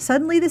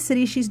 Suddenly, the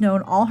city she's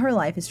known all her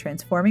life is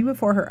transforming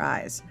before her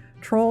eyes.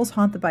 Trolls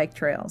haunt the bike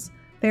trails.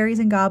 Fairies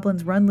and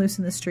goblins run loose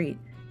in the street.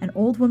 An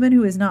old woman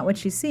who is not what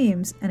she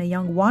seems, and a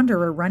young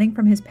wanderer running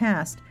from his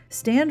past,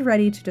 stand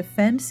ready to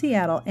defend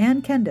Seattle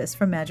and Candace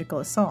from magical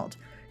assault.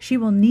 She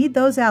will need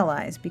those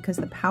allies because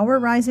the power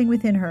rising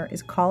within her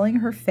is calling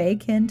her fae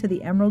kin to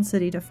the Emerald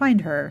City to find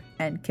her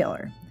and kill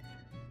her.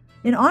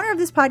 In honor of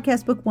this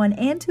podcast, Book 1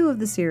 and 2 of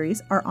the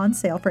series are on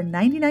sale for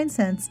 99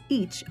 cents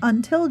each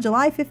until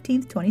July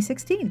 15th,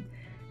 2016.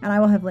 And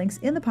I will have links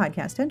in the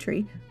podcast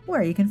entry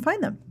where you can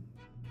find them.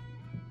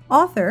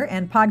 Author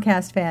and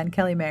podcast fan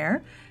Kelly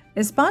Mayer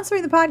is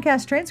sponsoring the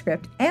podcast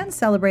transcript and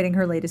celebrating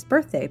her latest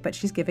birthday, but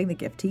she's giving the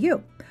gift to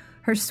you.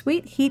 Her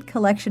Sweet Heat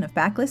collection of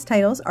backlist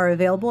titles are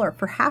available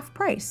for half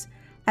price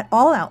at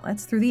all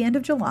outlets through the end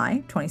of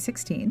July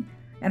 2016,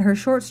 and her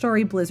short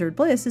story Blizzard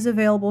Bliss is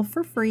available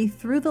for free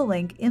through the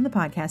link in the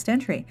podcast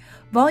entry.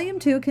 Volume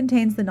 2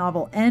 contains the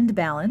novel End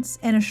Balance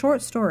and a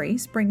short story,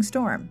 Spring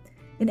Storm.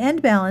 In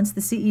End Balance,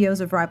 the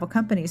CEOs of rival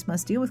companies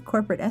must deal with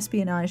corporate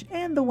espionage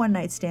and the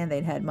one-night stand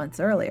they'd had months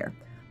earlier.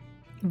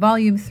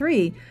 Volume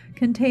 3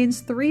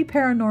 contains 3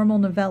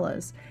 paranormal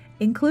novellas,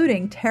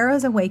 including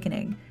Tara's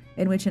Awakening,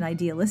 in which an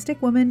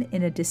idealistic woman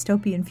in a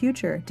dystopian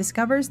future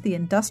discovers the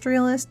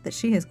industrialist that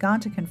she has gone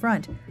to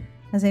confront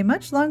has a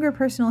much longer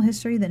personal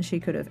history than she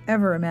could have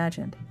ever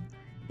imagined.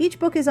 Each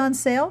book is on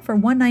sale for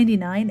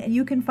 $1.99, and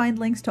you can find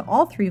links to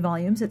all 3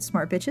 volumes at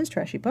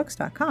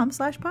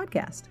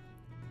smartbitchestrashybooks.com/podcast.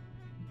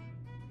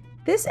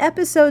 This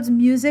episode's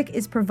music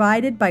is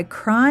provided by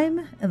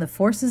Crime and the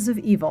Forces of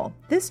Evil.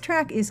 This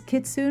track is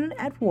Kitsune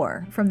at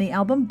War from the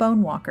album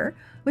Bonewalker,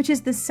 which is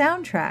the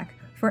soundtrack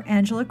for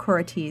Angela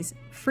Corati's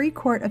Free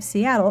Court of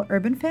Seattle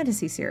Urban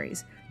Fantasy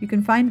series. You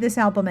can find this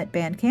album at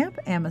Bandcamp,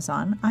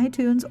 Amazon,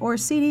 iTunes, or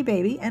CD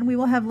Baby, and we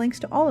will have links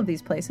to all of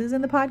these places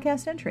in the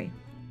podcast entry.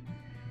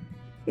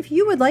 If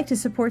you would like to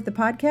support the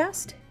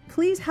podcast,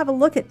 please have a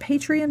look at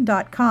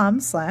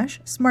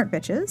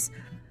patreon.com/smartbitches.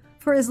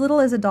 For as little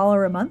as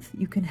 $1 a month,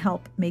 you can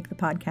help make the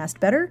podcast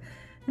better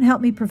and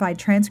help me provide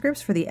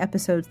transcripts for the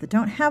episodes that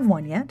don't have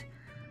one yet.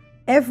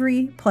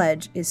 Every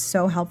pledge is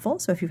so helpful,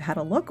 so if you've had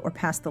a look or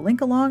passed the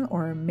link along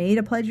or made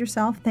a pledge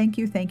yourself, thank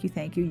you, thank you,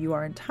 thank you. You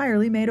are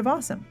entirely made of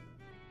awesome.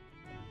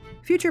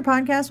 Future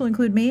podcasts will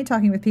include me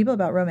talking with people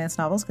about romance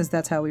novels, because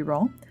that's how we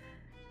roll.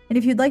 And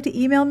if you'd like to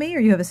email me or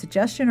you have a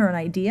suggestion or an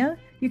idea,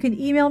 you can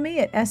email me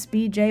at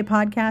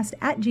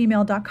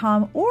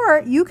sbjpodcast@gmail.com,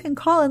 or you can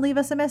call and leave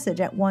us a message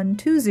at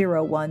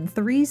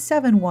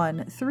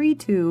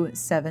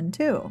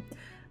 1-201-371-3272.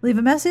 Leave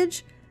a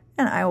message,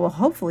 and I will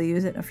hopefully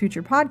use it in a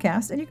future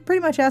podcast, and you can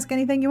pretty much ask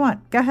anything you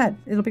want. Go ahead.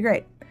 It'll be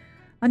great.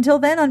 Until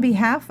then, on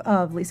behalf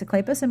of Lisa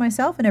Kleypas and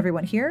myself and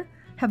everyone here,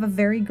 have a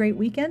very great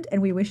weekend,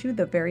 and we wish you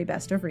the very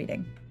best of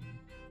reading.